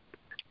C.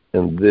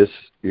 And this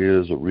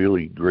is a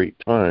really great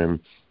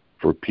time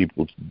for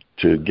people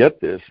to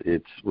get this.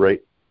 It's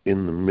right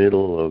in the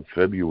middle of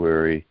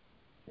February,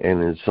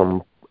 and in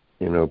some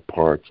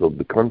parts of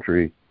the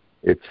country,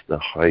 it's the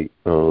height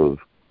of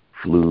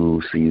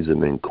flu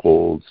season and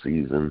cold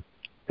season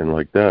and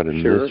like that.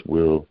 And this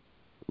will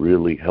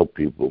really help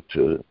people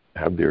to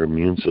have their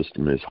immune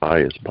system as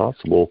high as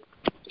possible.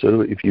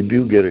 So if you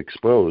do get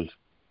exposed,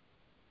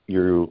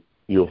 you'll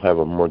have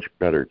a much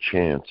better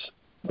chance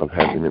of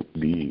having it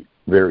be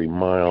very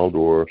mild,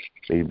 or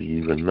maybe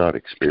even not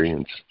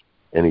experience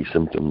any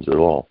symptoms at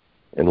all.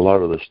 And a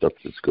lot of the stuff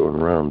that's going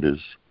around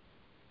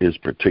is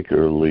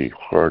particularly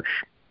harsh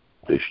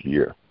this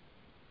year.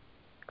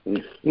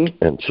 Mm-hmm.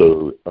 And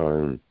so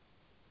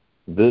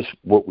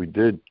what we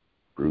did,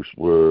 Bruce,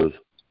 was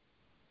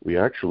we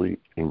actually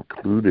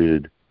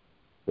included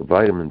the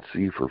vitamin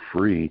C for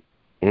free,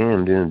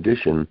 and in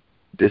addition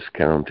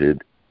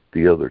discounted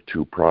the other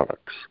 2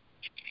 products.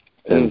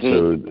 And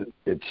so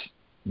it's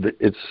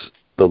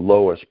the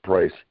lowest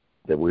price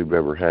that we've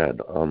ever had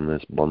on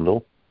this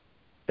bundle.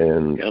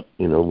 And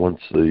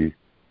once the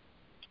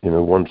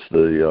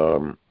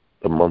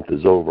month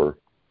is over,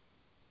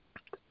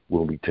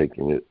 we'll be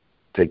taking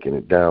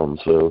it down.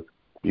 So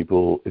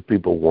if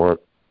people want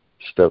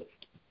stuff,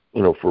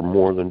 for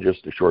more than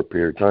just a short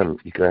period of time,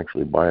 you can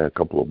actually buy a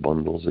couple of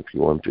bundles if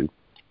you want to.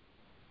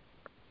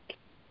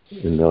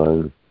 And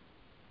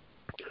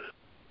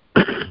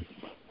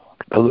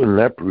other than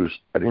that, Bruce,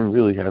 I didn't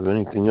really have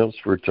anything else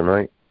for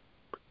tonight.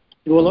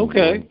 Well,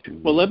 okay.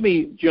 Well, let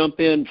me jump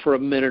in for a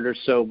minute or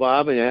so,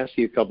 Bob, and ask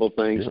you a couple of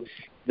things.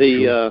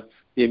 The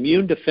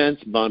Immune Defense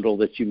Bundle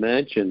that you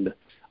mentioned,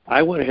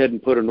 I went ahead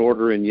and put an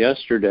order in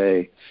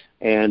yesterday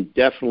and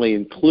definitely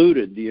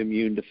included the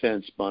Immune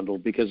Defense Bundle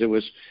because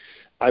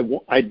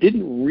I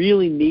didn't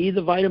really need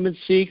the vitamin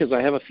C because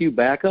I have a few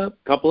backup,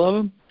 a couple of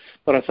them,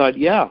 but I thought,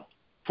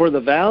 for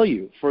the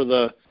value, for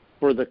the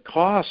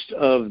cost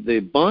of the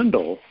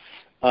bundle,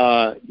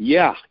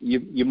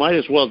 you might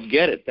as well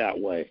get it that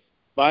way.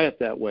 Buy it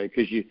that way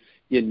because you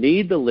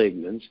need the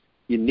lignans,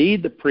 you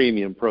need the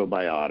premium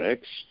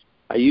probiotics.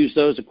 I use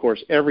those, of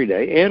course, every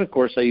day, and of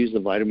course I use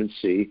the vitamin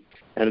C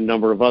and a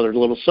number of other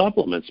little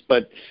supplements.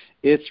 But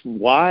it's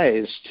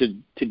wise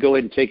to go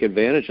ahead and take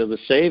advantage of the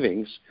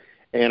savings.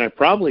 And I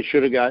probably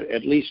should have got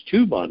at least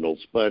 2 bundles,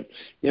 but,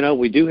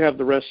 we do have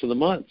the rest of the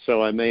month,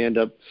 so I may end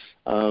up,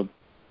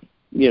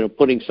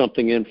 putting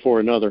something in for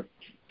another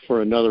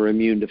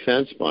immune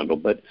defense bundle.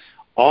 But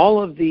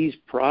all of these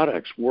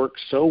products work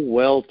so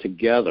well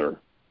together,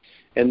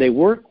 and they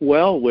work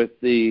well with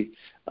the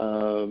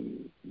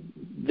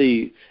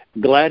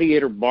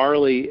Gladiator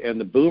Barley and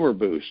the Boomer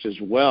Boost as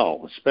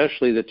well,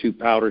 especially the 2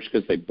 powders,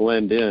 because they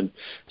blend in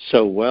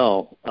so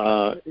well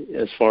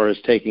as far as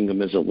taking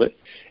them as a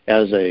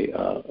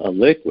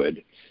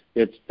liquid.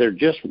 They're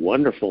just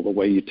wonderful the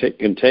way you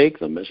can take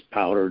them as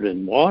powdered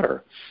in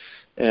water.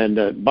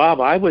 And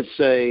Bob, I would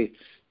say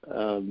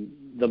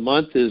the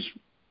month is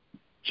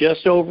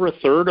just over a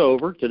third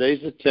over.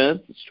 Today's the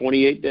 10th. It's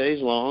 28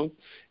 days long.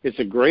 It's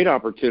a great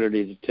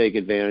opportunity to take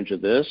advantage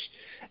of this.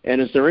 And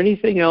is there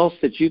anything else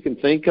that you can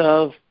think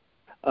of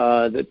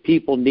that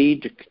people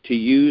need to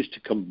use to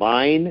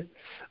combine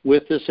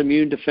with this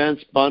immune defense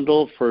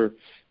bundle for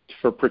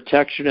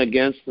protection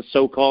against the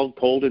so-called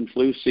cold and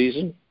flu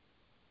season?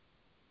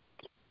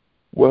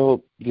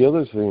 Well, the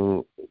other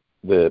thing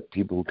that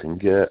people can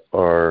get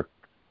are,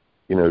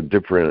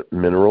 different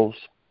minerals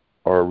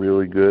are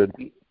really good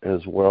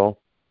as well.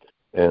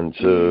 And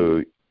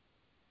so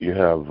you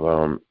have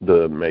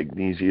the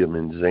magnesium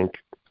and zinc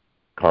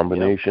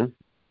combination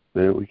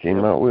that we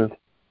came out with.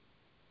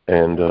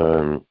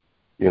 And,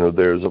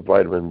 there's a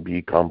vitamin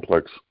B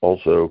complex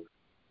also,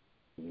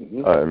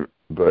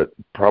 but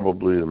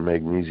probably the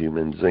magnesium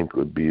and zinc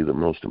would be the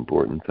most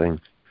important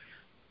thing.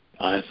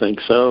 I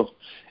think so.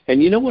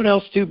 And you know what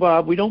else too,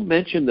 Bob? We don't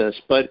mention this,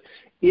 but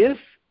if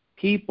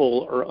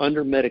people are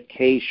under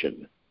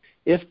medication,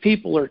 if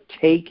people are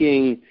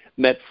taking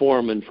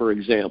metformin, for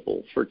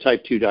example, for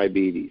type 2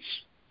 diabetes,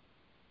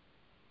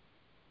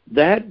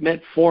 that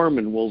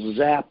metformin will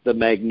zap the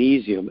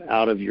magnesium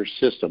out of your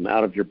system,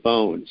 out of your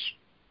bones.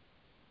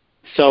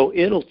 So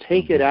it'll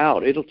take it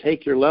out. It'll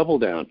take your level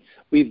down.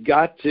 We've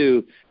got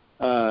to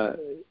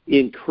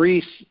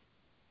increase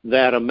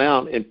that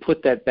amount and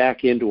put that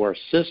back into our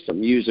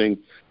system using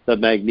the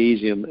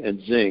magnesium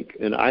and zinc.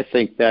 And I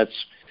think that's,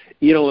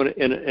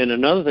 and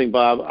another thing,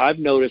 Bob, I've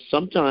noticed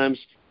sometimes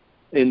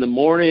in the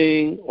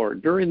morning or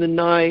during the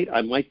night,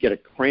 I might get a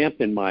cramp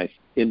in my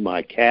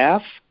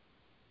calf.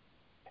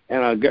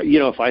 And I got,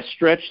 if I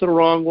stretch the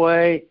wrong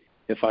way,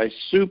 if I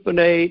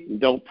supinate and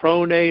don't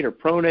pronate, or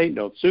pronate and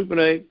don't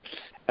supinate,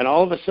 and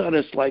all of a sudden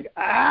it's like,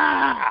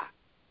 I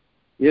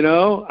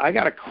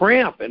got a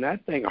cramp, and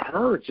that thing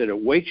hurts, and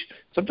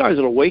sometimes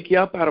it'll wake you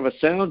up out of a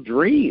sound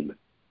dream.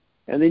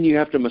 And then you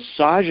have to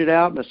massage it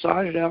out.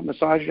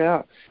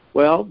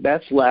 Well,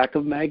 that's lack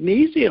of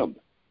magnesium.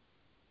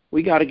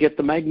 We got to get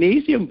the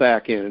magnesium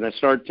back in. And I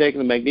started taking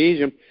the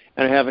magnesium,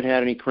 and I haven't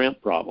had any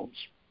cramp problems.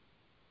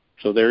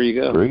 So there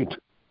you go. Great.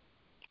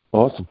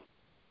 Awesome.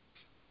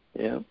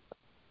 Yeah,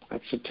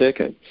 that's a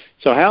ticket.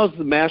 So how's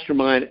the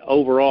mastermind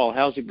overall?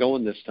 How's it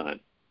going this time?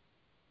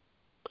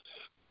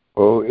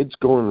 Oh, it's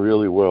going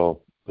really well.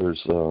 There's,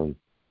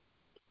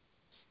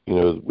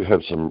 we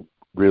have some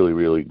really,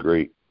 really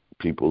great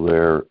people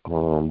there.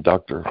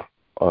 Dr.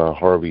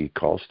 Harvey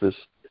Costas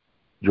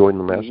joined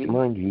the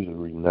mastermind. He's a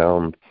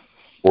renowned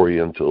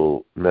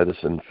Oriental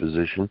medicine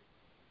physician,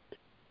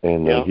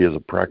 and he has a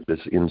practice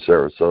in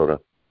Sarasota.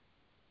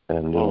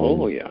 And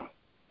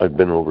I've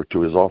been over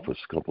to his office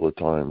a couple of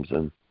times,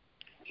 and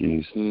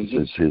this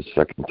is his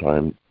second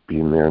time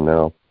being there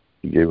now.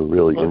 He gave a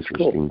really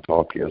interesting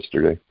talk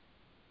yesterday.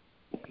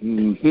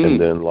 And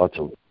then lots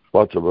of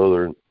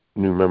other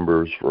new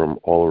members from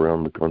all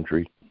around the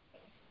country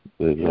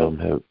that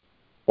have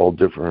all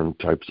different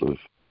types of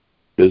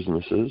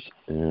businesses,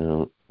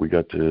 and we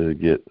got to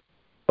get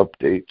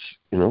updates,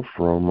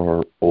 from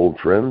our old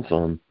friends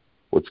on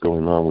what's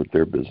going on with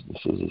their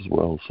businesses as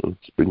well. So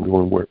it's been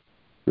going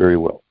very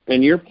well.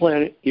 And you're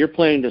planning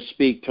to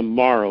speak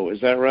tomorrow, is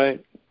that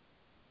right?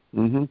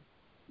 Mm-hmm.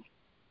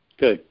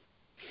 Good.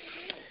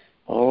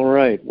 All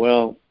right.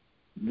 Well,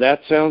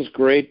 that sounds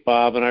great,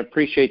 Bob, and I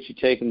appreciate you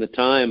taking the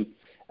time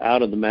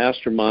out of the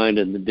mastermind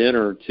and the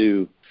dinner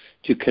to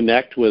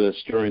connect with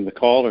us during the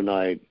call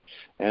tonight.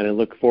 And I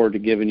look forward to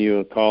giving you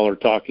a call or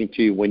talking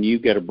to you when you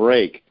get a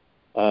break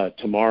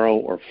tomorrow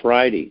or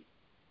Friday.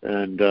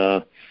 And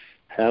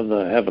have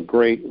a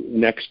great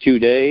next 2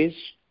 days.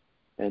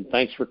 And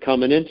thanks for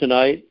coming in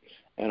tonight.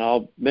 And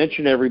I'll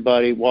mention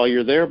everybody while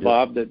you're there,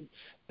 Bob, that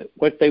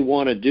what they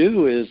want to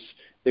do is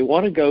they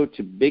want to go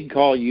to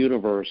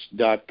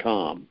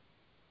bigcalluniverse.com.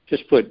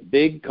 Just put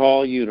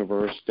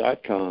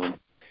bigcalluniverse.com,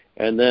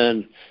 and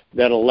then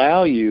that'll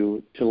allow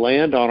you to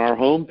land on our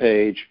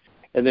homepage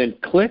and then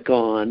click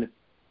on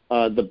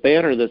the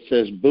banner that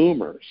says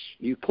Boomers.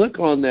 You click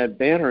on that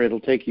banner, it'll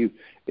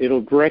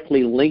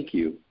directly link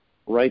you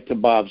right to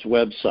Bob's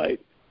website.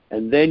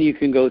 And then you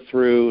can go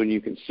through and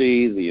you can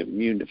see the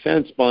immune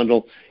defense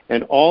bundle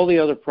and all the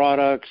other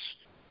products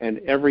and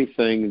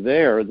everything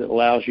there that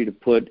allows you to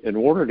put an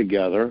order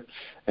together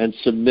and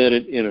submit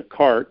it in a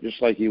cart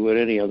just like you would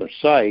any other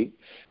site.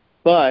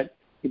 But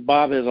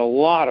Bob has a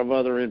lot of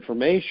other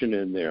information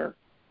in there.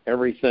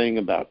 Everything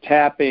about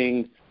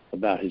tapping,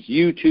 about his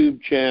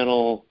YouTube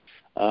channel,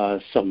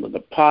 some of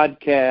the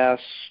podcasts.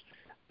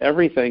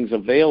 Everything's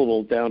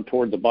available down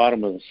toward the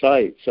bottom of the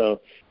site.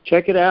 So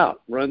check it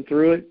out. Run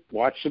through it.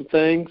 Watch some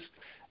things.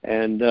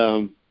 And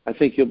I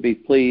think you'll be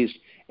pleased.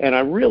 And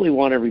I really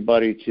want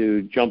everybody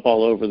to jump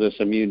all over this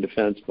immune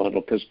defense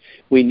bundle because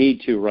we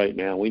need to right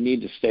now. We need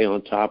to stay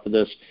on top of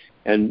this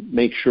and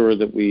make sure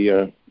that we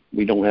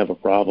don't have a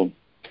problem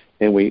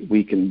and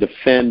we can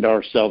defend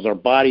ourselves. Our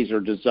bodies are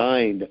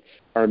designed,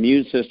 our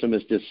immune system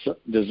is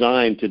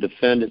designed to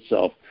defend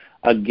itself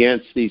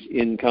against these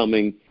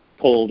incoming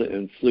cold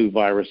and flu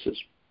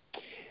viruses.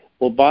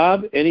 Well,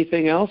 Bob,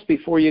 anything else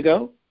before you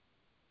go?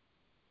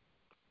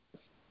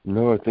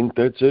 No, I think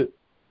that's it.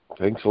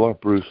 Thanks a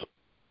lot, Bruce.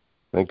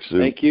 Thanks, Sue.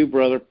 Thank you,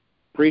 brother.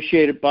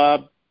 Appreciate it,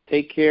 Bob.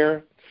 Take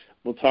care.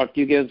 We'll talk to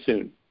you again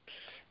soon.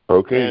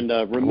 Okay. And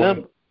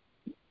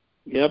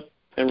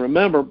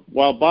remember,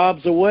 while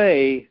Bob's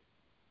away,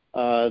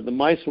 the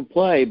mice will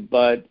play,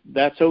 but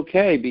that's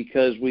okay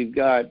because we've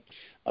got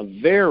a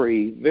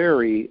very,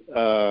 very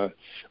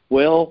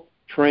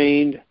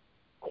well-trained,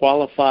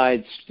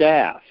 qualified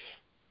staff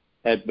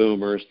at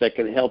Boomers that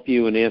can help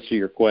you and answer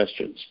your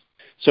questions.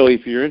 So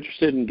if you're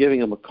interested in giving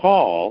them a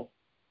call,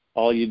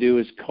 all you do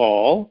is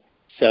call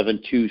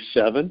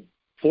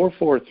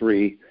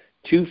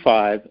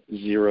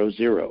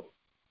 727-443-2500.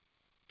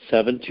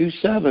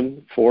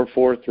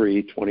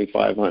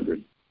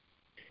 727-443-2500.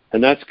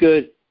 And that's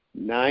good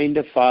 9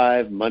 to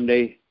 5,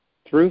 Monday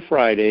through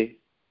Friday,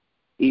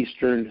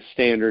 Eastern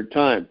Standard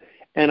Time.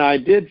 And I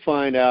did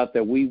find out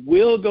that we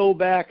will go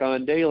back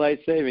on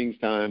daylight savings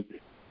time,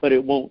 but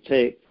it won't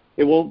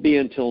be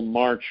until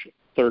March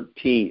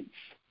 13th,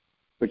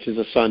 which is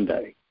a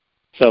Sunday.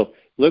 So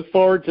look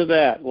forward to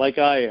that, like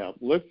I am.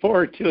 Look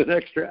forward to an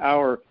extra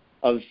hour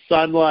of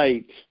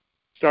sunlight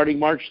starting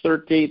March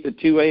 13th at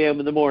 2 a.m.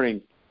 in the morning,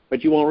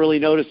 but you won't really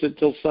notice it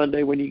till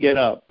Sunday when you get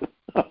up.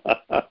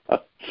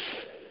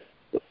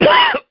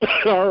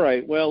 All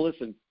right. Well,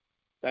 listen,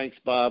 thanks,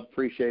 Bob.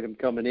 Appreciate him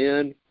coming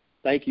in.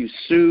 Thank you,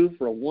 Sue,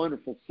 for a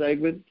wonderful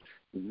segment.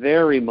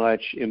 Very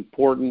much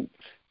important.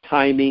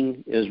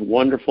 Timing is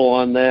wonderful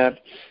on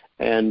that.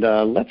 And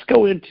let's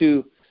go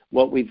into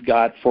what we've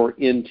got for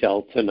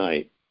Intel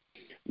tonight.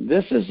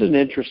 This is an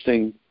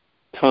interesting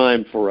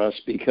time for us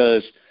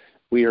because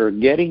we are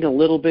getting a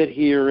little bit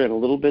here and a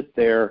little bit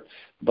there,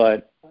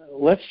 but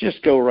let's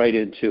just go right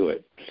into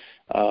it.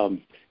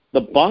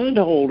 The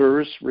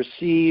bondholders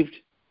received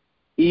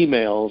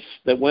emails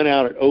that went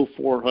out at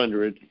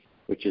 0400,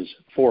 which is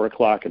 4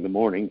 o'clock in the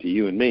morning to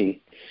you and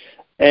me,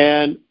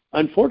 and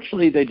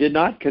unfortunately they did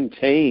not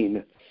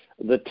contain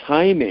the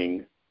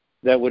timing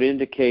that would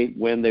indicate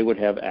when they would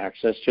have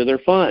access to their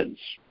funds.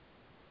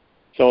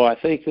 So I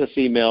think this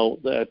email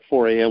at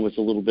 4 a.m. was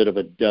a little bit of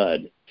a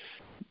dud.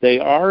 They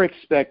are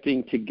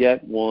expecting to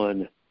get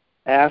one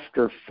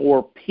after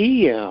 4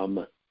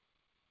 p.m.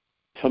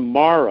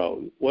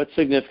 tomorrow. What's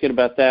significant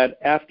about that?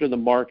 After the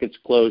markets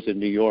close in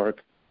New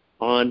York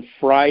on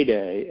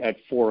Friday at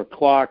 4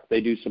 o'clock,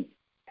 they do some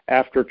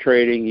after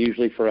trading,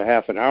 usually for a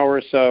half an hour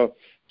or so.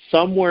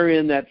 Somewhere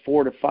in that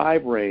 4 to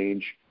 5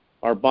 range,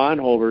 our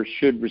bondholders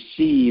should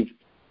receive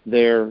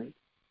their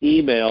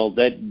email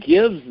that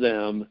gives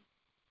them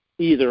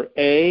either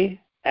A,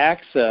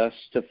 access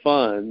to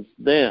funds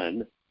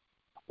then,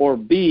 or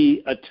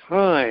B, a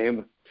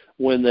time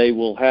when they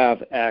will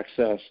have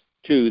access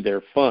to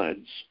their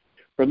funds.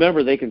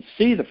 Remember, they can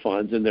see the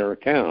funds in their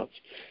accounts,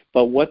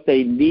 but what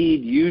they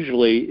need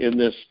usually in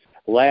this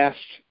last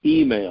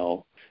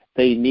email,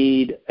 they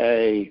need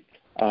an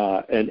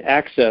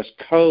access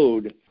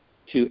code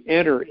to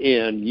enter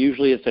in.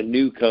 Usually it's a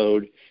new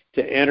code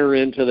to enter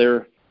into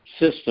their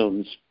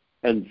systems,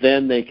 and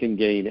then they can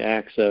gain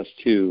access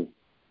to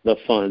the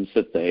funds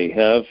that they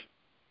have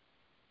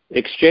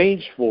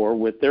exchanged for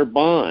with their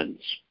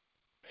bonds.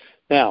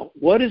 Now,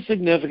 what is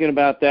significant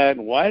about that,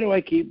 and why do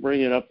I keep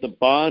bringing up the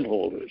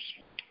bondholders?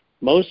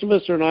 Most of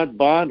us are not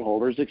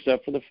bondholders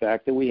except for the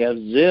fact that we have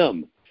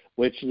ZIM,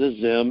 which the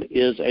ZIM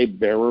is a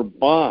bearer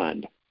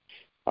bond.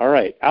 All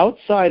right,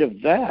 outside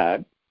of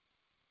that,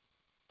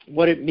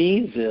 what it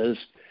means is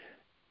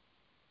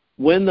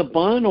when the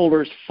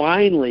bondholders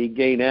finally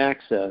gain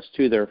access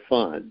to their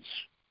funds,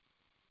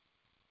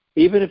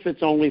 even if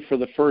it's only for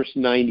the first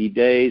 90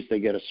 days, they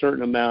get a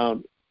certain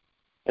amount,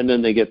 and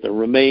then they get the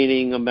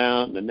remaining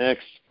amount, the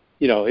next,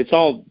 it's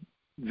all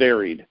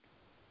varied.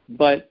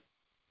 But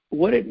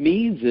what it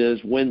means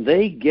is when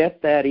they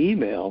get that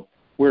email,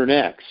 we're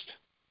next.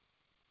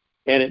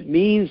 And it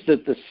means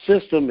that the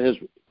system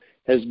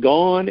has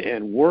gone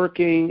and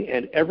working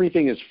and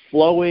everything is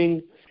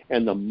flowing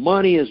and the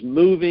money is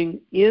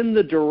moving in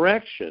the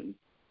direction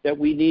that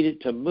we need it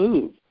to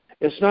move.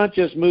 It's not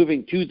just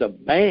moving to the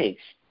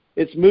banks.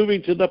 It's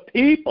moving to the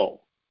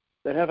people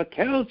that have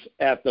accounts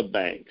at the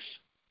banks.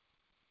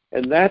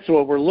 And that's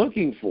what we're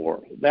looking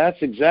for. That's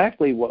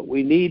exactly what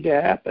we need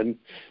to happen,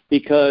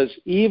 because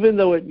even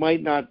though it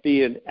might not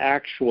be an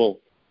actual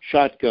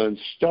shotgun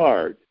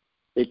start,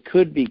 it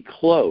could be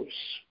close.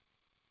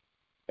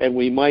 and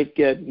we might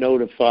get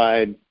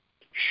notified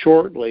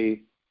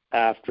shortly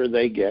after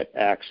they get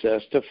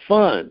access to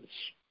funds.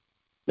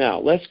 Now,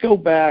 let's go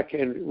back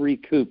and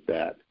recoup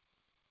that.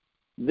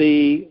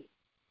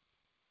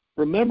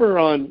 Remember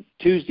on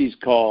Tuesday's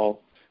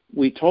call,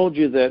 we told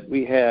you that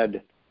we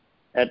had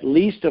at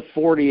least a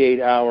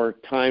 48-hour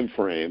time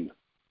frame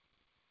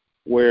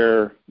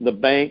where the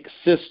bank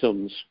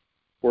systems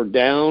were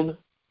down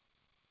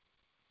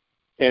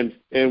and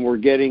were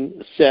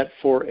getting set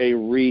for a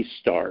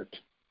restart,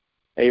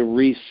 a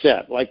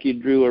reset, like you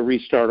do a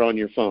restart on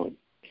your phone.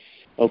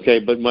 Okay,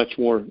 but much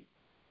more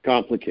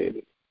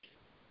complicated.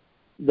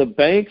 The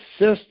bank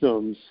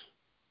systems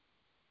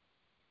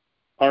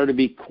are to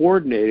be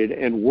coordinated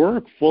and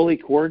work fully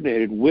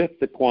coordinated with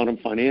the quantum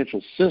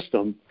financial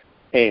system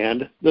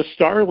and the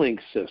Starlink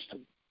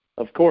system.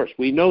 Of course,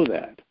 we know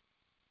that.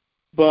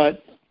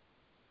 But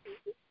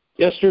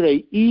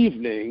yesterday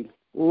evening,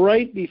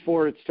 right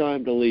before it's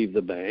time to leave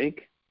the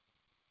bank,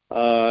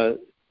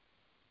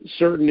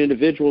 certain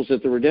individuals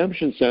at the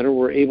Redemption Center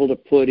were able to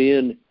put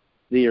in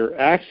their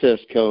access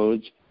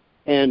codes,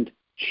 and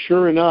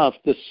sure enough,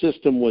 the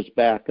system was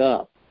back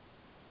up.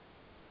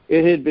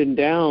 It had been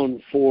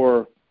down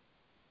for,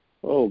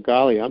 oh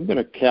golly, I'm going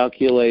to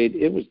calculate,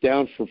 it was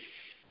down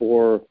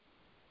for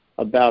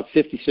about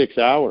 56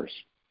 hours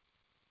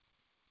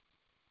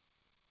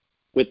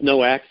with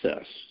no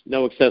access,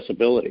 no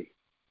accessibility.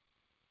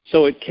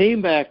 So it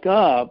came back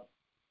up,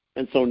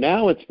 and so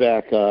now it's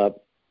back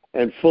up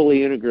and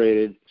fully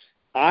integrated.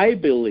 I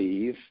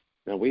believe,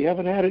 now we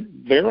haven't had it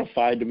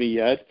verified to me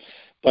yet,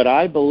 but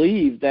I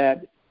believe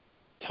that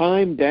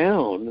time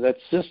down, that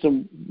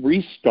system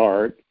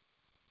restart,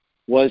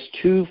 was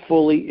to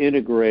fully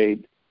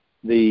integrate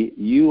the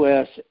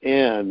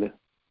USN,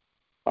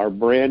 our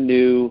brand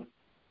new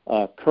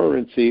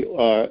currency,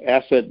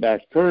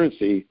 asset-backed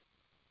currency,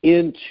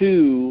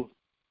 into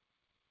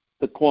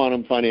the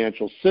quantum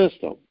financial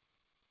system.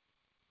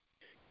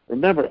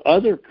 Remember,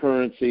 other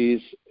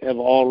currencies have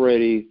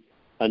already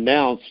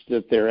announced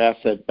that they're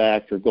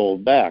asset-backed or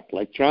gold-backed,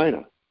 like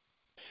China.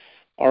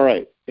 All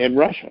right, and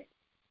Russia.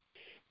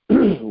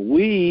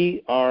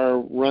 We are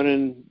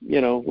running,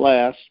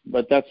 last,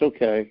 but that's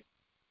okay.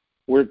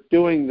 We're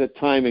doing the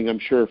timing, I'm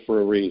sure,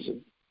 for a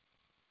reason.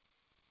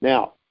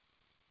 Now,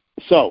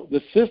 so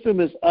the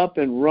system is up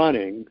and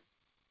running,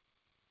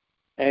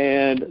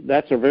 and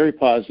that's a very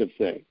positive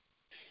thing.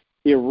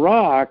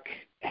 Iraq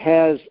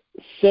has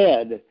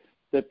said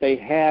that they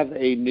have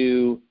a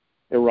new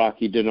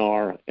Iraqi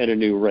dinar at a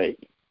new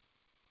rate.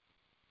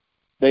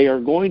 They are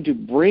going to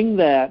bring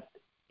that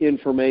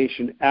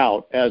information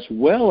out, as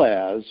well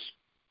as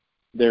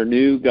their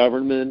new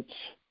government,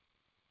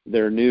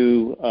 their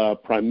new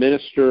prime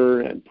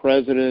minister and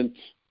president.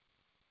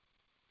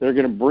 They're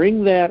going to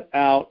bring that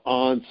out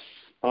on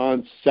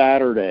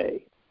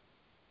Saturday.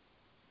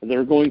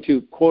 They're going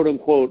to, quote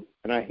unquote,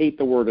 and I hate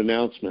the word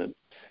announcement,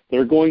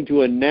 they're going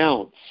to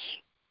announce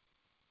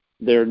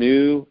their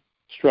new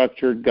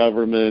structured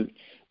government,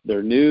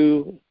 their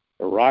new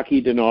Iraqi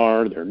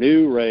dinar, their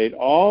new rate,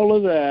 all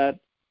of that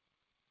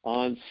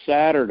on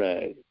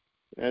Saturday.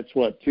 That's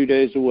 2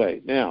 days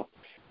away. Now,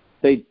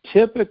 they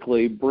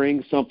typically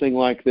bring something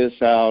like this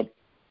out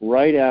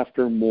right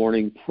after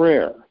morning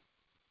prayer.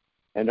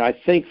 And I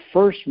think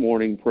first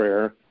morning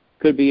prayer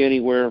could be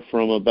anywhere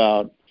from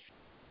about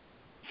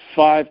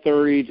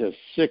 5:30 to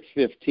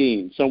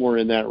 6:15, somewhere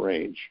in that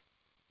range.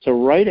 So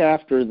right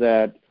after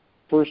that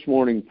first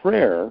morning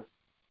prayer,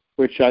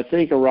 which I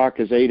think Iraq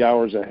is 8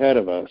 hours ahead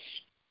of us,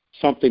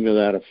 something to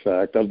that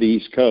effect, of the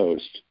East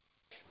Coast,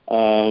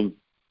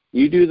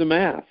 you do the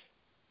math.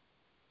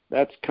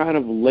 That's kind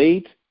of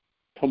late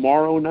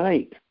tomorrow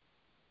night,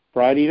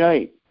 Friday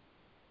night.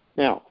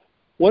 Now,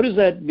 what does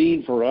that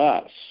mean for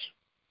us?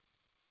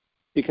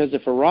 Because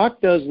if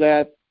Iraq does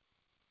that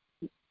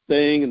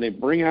thing and they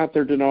bring out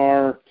their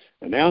dinar,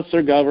 announce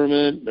their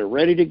government, they're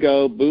ready to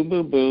go, boom,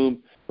 boom,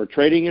 boom, we're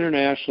trading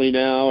internationally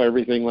now,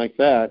 everything like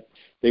that,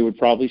 they would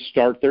probably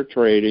start their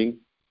trading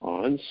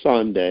on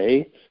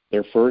Sunday,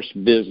 their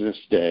first business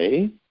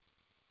day.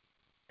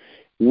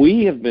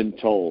 We have been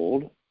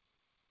told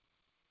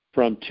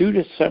from two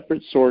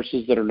separate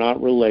sources that are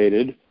not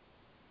related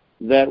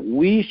that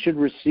we should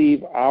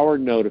receive our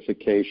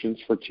notifications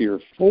for Tier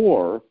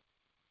 4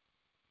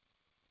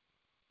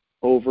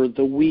 over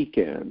the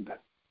weekend.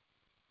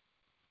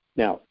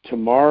 Now,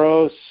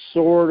 tomorrow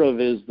sort of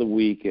is the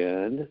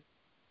weekend.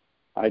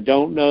 I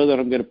don't know that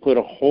I'm going to put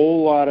a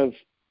whole lot of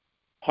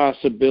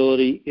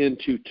possibility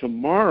into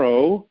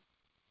tomorrow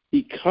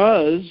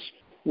because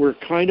we're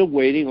kind of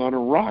waiting on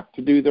Iraq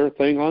to do their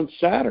thing on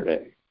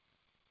Saturday.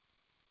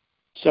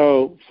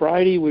 So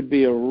Friday would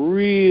be a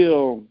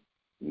real,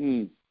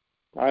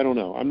 I don't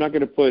know. I'm not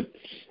going to put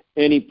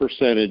any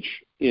percentage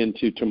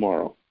into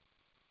tomorrow.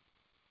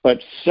 But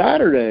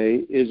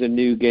Saturday is a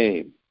new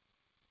game.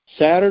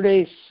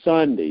 Saturday,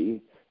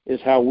 Sunday is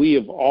how we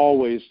have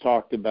always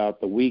talked about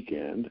the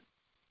weekend.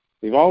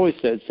 We've always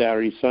said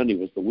Saturday, Sunday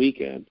was the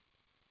weekend.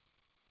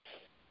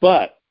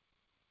 But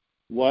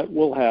what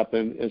will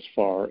happen as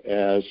far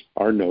as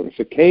our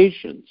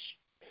notifications?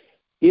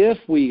 if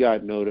we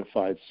got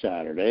notified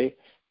Saturday,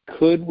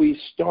 could we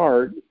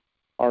start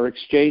our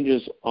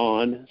exchanges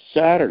on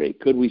Saturday?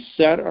 Could we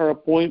set our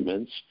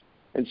appointments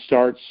and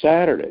start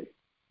Saturday?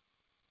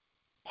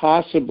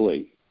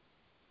 Possibly.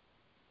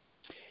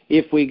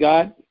 If we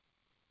got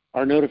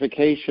our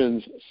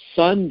notifications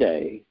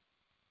Sunday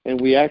and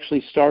we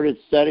actually started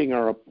setting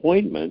our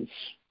appointments,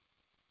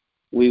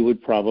 we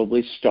would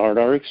probably start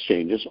our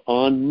exchanges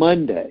on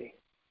Monday.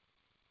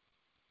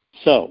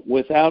 So,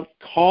 without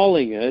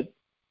calling it,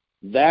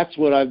 that's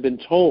what I've been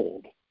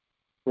told.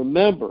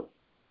 Remember,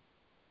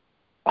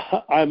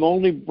 I'm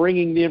only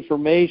bringing the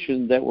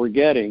information that we're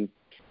getting,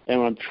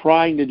 and I'm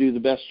trying to do the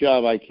best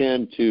job I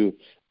can to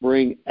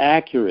bring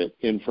accurate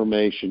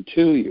information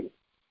to you.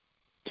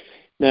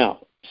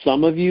 Now,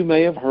 some of you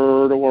may have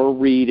heard or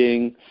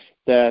reading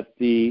that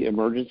the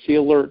emergency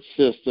alert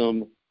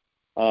system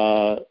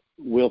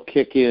will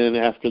kick in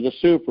after the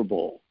Super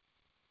Bowl.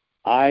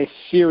 I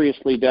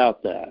seriously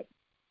doubt that.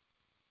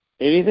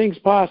 Anything's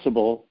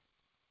possible,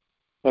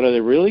 but are they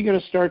really going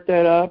to start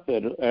that up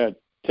at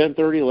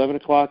 10:30, 11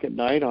 o'clock at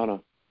night on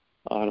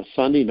a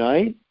Sunday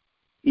night,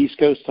 East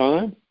Coast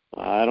time?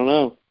 I don't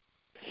know.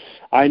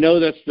 I know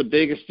that's the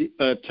biggest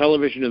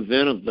television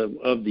event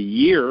of the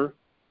year,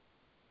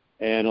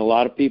 and a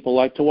lot of people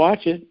like to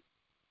watch it.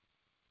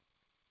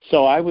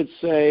 So I would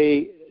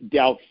say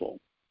doubtful.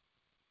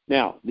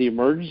 Now, the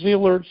emergency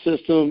alert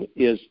system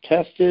is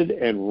tested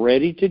and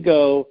ready to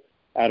go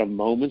at a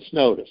moment's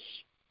notice.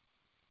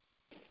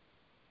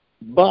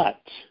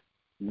 But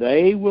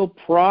they will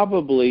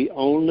probably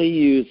only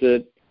use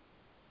it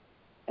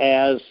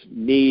as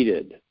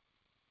needed.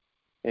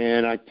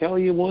 And I tell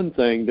you one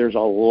thing, there's a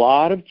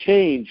lot of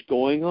change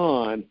going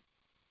on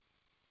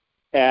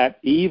at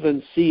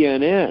even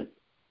CNN.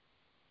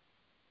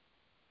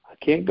 I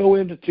can't go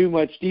into too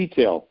much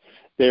detail.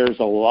 There's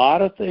a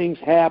lot of things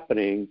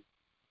happening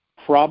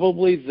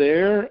probably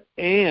there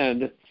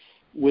and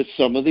with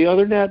some of the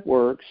other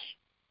networks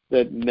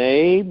that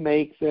may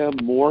make them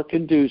more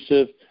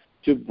conducive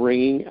to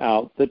bringing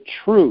out the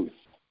truth.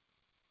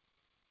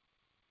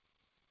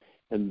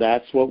 And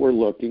that's what we're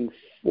looking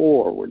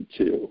forward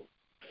to.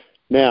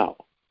 Now,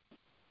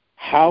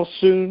 how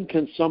soon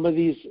can some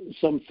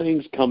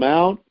things come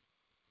out?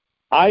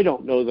 I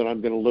don't know that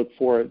I'm going to look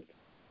for it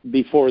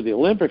before the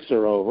Olympics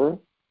are over,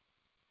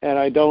 and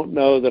I don't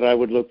know that I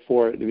would look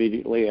for it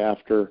immediately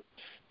after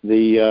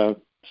the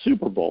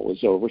Super Bowl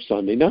is over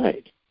Sunday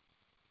night.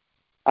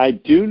 I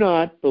do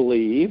not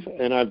believe,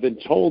 and I've been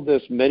told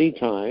this many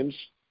times,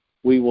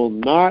 we will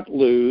not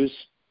lose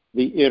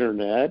the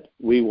Internet.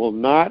 We will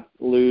not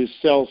lose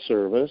cell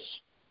service.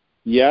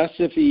 Yes,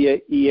 if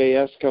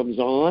EAS comes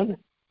on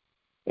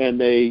and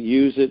they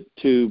use it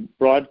to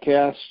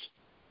broadcast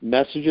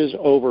messages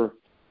over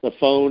the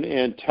phone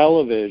and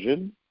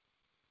television,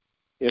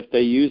 if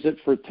they use it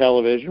for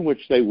television,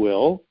 which they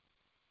will,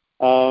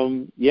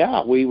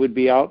 we would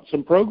be out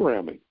some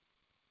programming.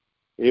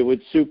 It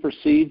would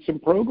supersede some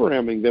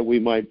programming that we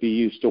might be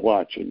used to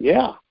watching,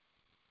 yeah.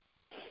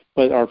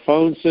 But our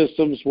phone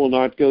systems will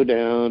not go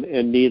down,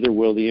 and neither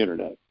will the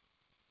Internet.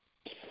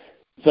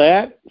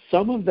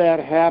 Some of that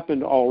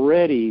happened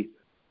already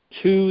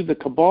to the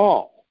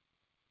cabal.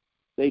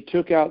 They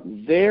took out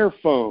their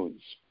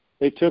phones.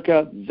 They took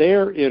out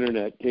their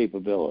Internet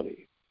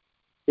capability.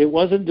 It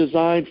wasn't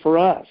designed for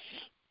us.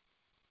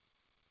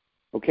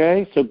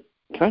 Okay? So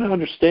kind of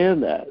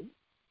understand that.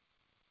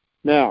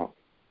 Now,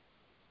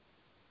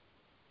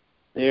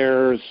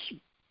 there's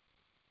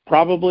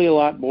probably a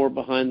lot more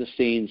behind the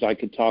scenes I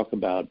could talk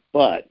about,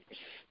 but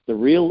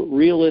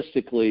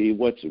realistically,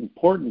 what's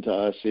important to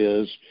us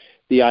is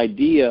the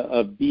idea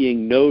of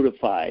being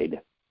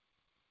notified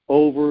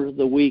over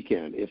the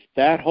weekend. If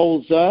that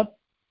holds up,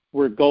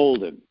 we're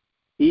golden,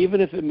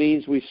 even if it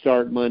means we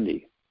start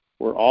Monday.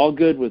 We're all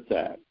good with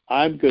that.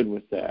 I'm good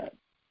with that,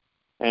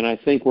 and I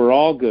think we're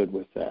all good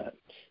with that.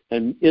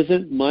 And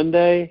isn't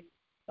Monday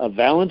a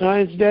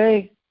Valentine's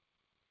Day?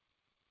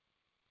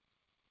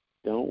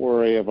 Don't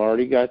worry, I've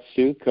already got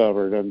Sue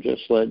covered. I'm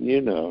just letting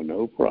you know,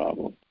 no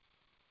problem.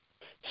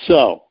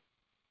 So,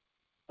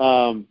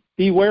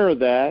 beware of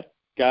that,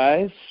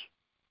 guys.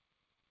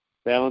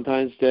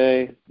 Valentine's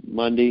Day,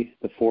 Monday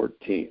the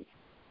 14th.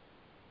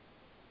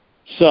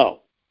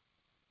 So,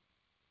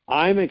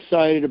 I'm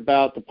excited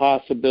about the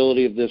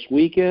possibility of this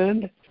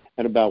weekend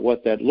and about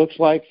what that looks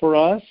like for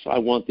us. I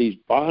want these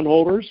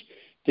bondholders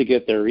to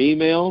get their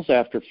emails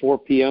after 4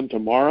 p.m.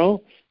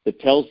 tomorrow that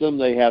tells them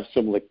they have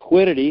some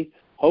liquidity.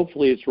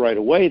 Hopefully it's right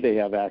away they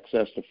have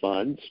access to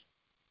funds,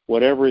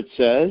 whatever it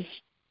says.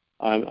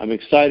 I'm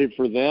excited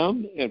for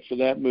them and for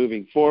that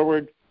moving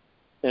forward,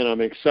 and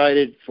I'm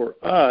excited for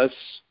us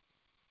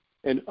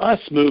and us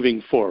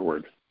moving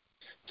forward.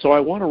 So I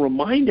want to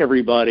remind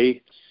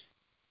everybody,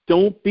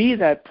 don't be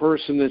that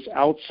person that's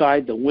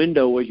outside the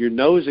window with your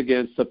nose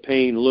against the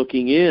pane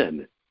looking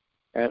in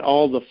at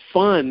all the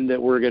fun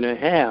that we're going to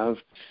have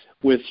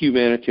with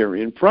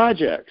humanitarian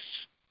projects,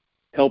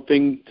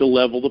 helping to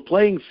level the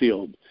playing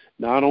field,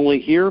 not only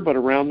here but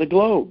around the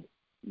globe.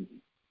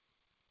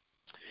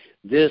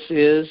 This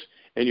is,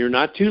 and you're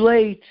not too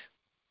late,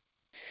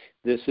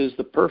 this is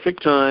the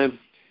perfect time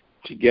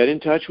to get in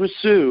touch with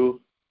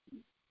Sue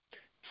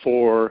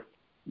for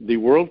the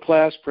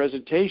world-class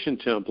presentation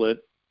template,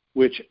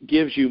 which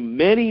gives you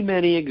many,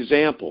 many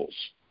examples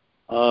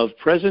of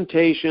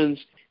presentations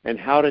and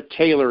how to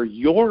tailor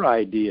your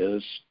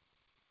ideas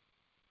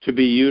to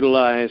be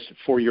utilized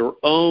for your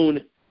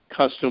own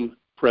custom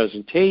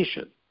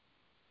presentation.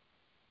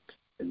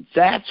 And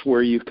that's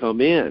where you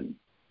come in,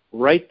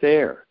 right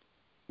there.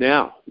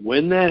 Now,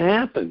 when that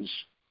happens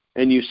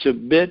and you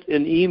submit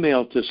an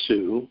email to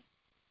Sue,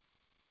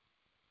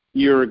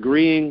 you're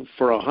agreeing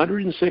for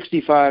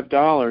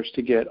 $165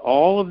 to get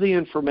all of the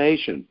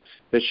information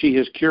that she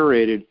has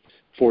curated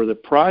for the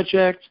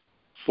project,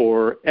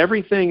 for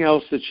everything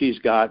else that she's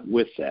got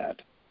with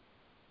that.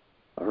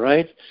 All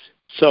right?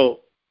 So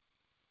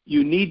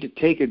you need to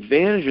take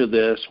advantage of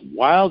this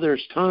while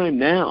there's time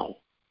now.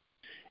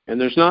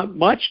 And there's not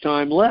much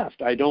time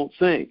left, I don't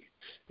think.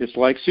 It's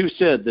like Sue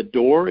said, the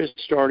door is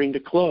starting to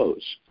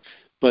close.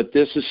 But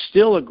this is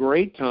still a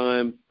great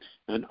time,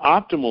 an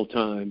optimal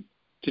time,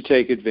 to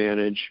take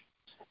advantage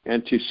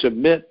and to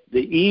submit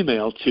the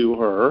email to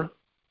her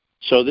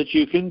so that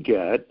you can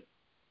get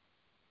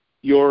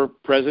your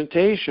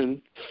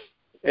presentation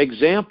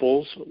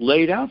examples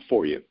laid out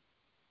for you.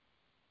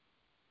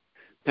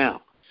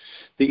 Now,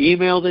 the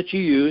email that you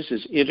use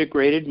is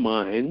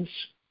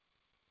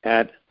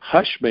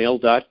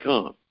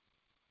integratedminds@hushmail.com.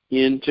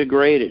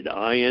 Integrated,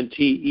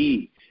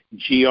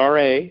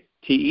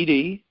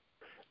 INTEGRATED,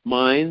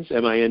 minds,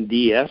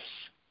 MINDS,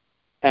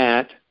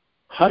 at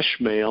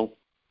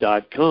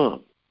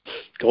hushmail.com.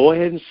 Go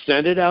ahead and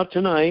send it out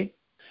tonight.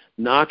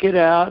 Knock it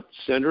out.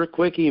 Send her a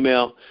quick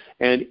email.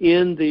 And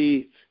in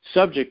the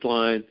subject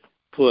line,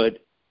 put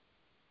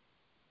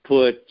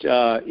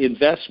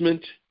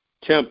investment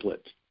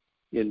template.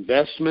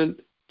 Investment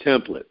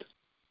template.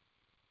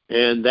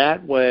 And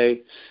that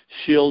way,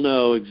 she'll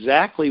know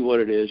exactly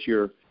what it is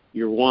you're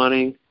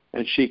wanting,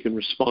 and she can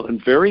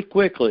respond very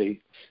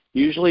quickly,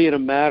 usually in a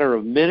matter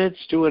of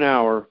minutes to an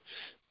hour,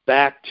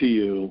 back to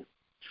you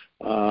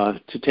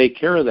to take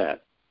care of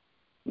that.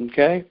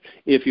 Okay?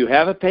 If you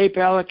have a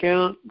PayPal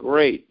account,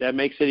 great. That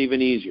makes it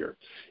even easier.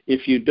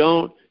 If you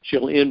don't,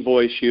 she'll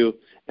invoice you,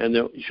 and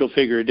she'll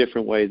figure a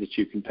different way that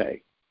you can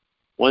pay.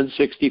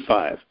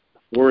 $165,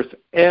 worth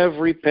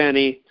every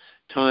penny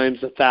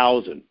times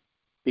 1,000,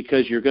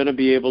 because you're going to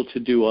be able to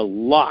do a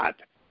lot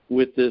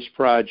with this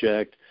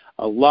project,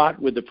 a lot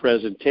with the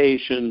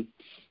presentation,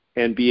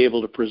 and be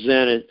able to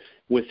present it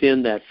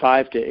within that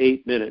 5 to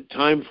 8 minute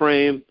time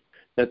frame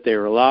that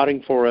they're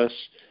allotting for us.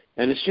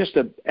 And it's just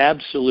an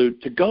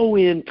absolute, to go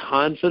in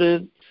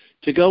confident,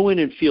 to go in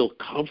and feel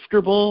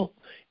comfortable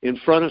in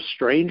front of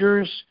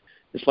strangers.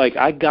 It's like,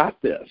 I got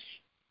this.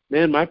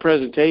 Man, my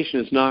presentation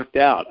is knocked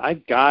out. I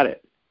got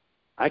it.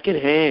 I can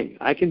hang.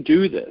 I can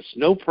do this.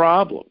 No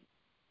problem.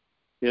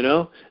 You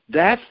know,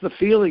 that's the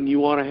feeling you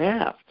want to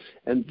have.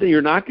 And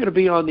you're not going to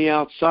be on the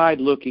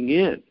outside looking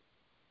in.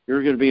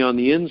 You're going to be on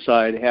the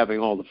inside having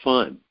all the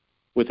fun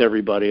with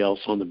everybody else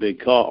on the big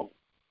call.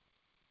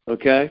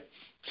 Okay?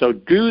 So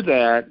do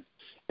that,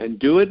 and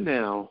do it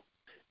now,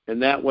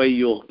 and that way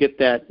you'll get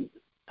that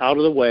out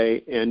of the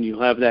way, and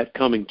you'll have that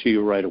coming to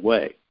you right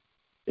away.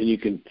 And you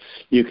can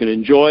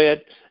enjoy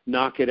it,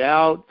 knock it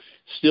out,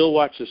 still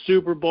watch the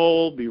Super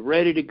Bowl, be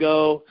ready to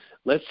go.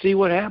 Let's see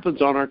what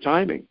happens on our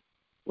timing.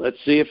 Let's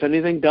see if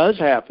anything does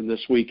happen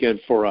this weekend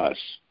for us.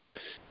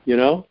 You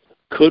know,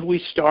 could we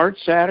start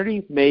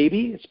Saturday?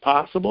 Maybe. It's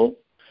possible.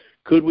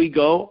 Could we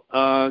go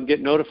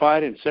get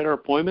notified and set our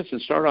appointments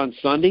and start on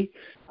Sunday?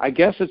 I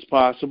guess it's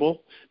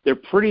possible. They're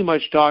pretty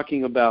much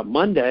talking about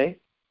Monday.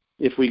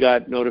 If we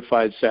got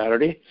notified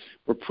Saturday,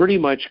 we're pretty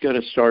much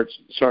going to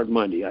start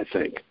Monday, I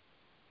think.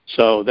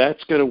 So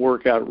that's going to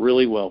work out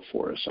really well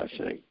for us, I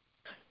think.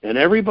 And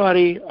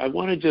everybody, I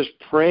want to just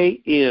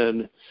pray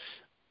in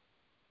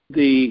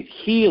the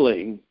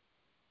healing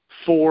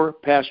for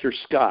Pastor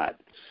Scott.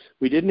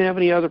 We didn't have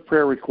any other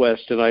prayer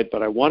requests tonight,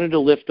 but I wanted to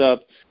lift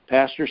up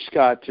Pastor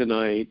Scott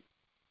tonight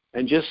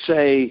and just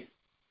say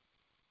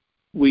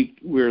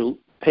we're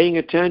paying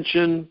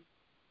attention,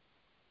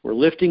 we're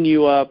lifting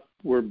you up,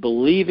 we're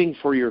believing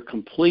for your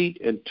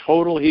complete and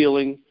total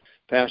healing,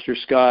 Pastor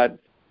Scott.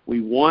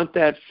 We want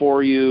that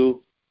for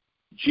you.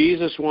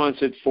 Jesus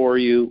wants it for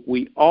you.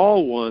 We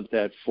all want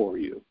that for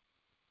you.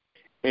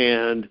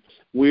 And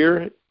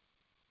we're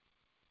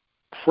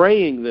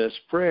praying this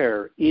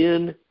prayer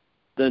in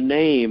the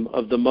name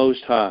of the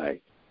Most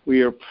High.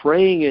 We are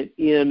praying it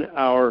in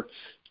our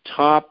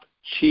top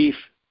chief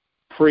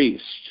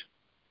priest.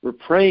 We're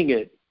praying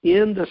it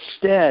in the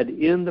stead,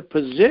 in the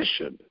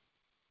position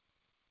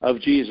of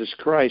Jesus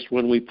Christ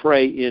when we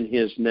pray in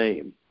his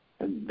name.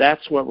 And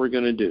that's what we're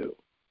going to do.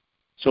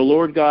 So,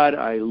 Lord God,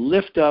 I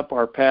lift up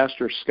our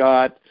Pastor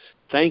Scott.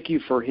 Thank you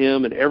for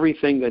him and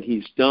everything that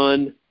he's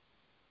done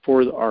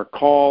for our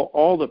call,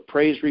 all the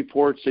praise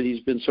reports that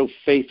he's been so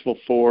faithful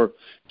for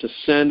to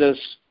send us.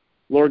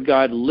 Lord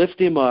God, lift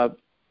him up,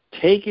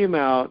 take him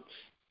out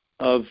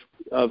of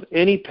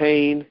any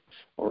pain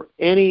or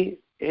anything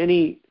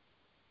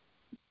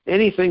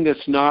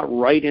that's not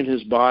right in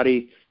his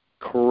body.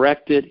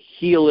 correct it,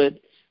 heal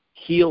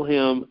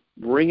him,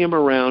 bring him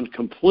around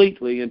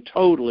completely and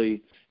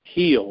totally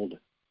healed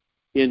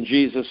in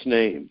Jesus'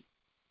 name.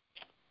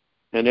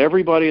 And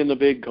everybody in the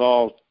big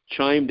call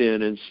chimed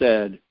in and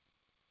said,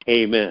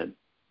 amen.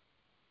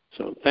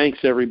 So thanks,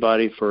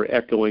 everybody, for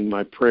echoing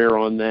my prayer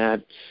on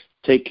that.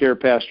 Take care,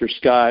 Pastor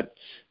Scott.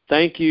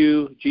 Thank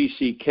you,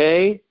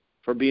 GCK,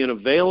 for being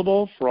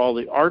available for all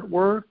the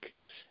artwork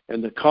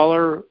and the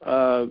color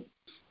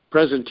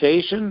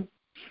presentation.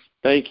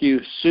 Thank you,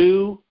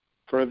 Sue,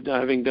 for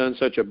having done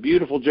such a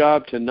beautiful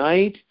job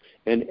tonight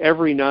and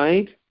every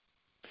night.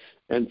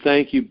 And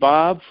thank you,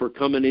 Bob, for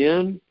coming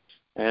in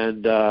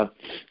and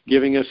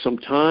giving us some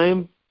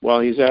time while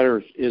he's at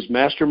his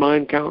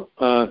mastermind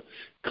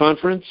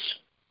conference.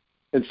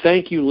 And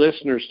thank you,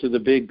 listeners, to the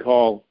big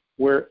call,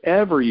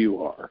 wherever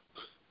you are,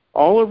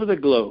 all over the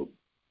globe.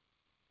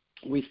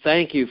 We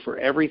thank you for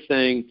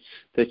everything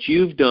that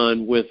you've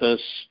done with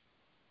us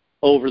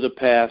over the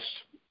past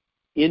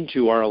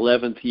into our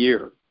 11th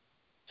year.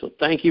 So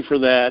thank you for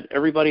that.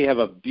 Everybody have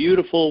a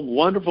beautiful,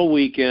 wonderful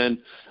weekend.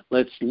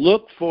 Let's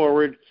look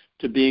forward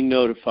to being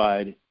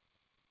notified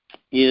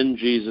in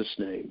Jesus'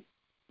 name.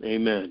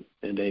 Amen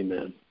and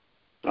amen.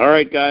 All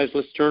right, guys,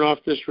 let's turn off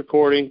this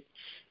recording,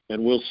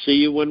 and we'll see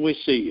you when we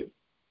see you.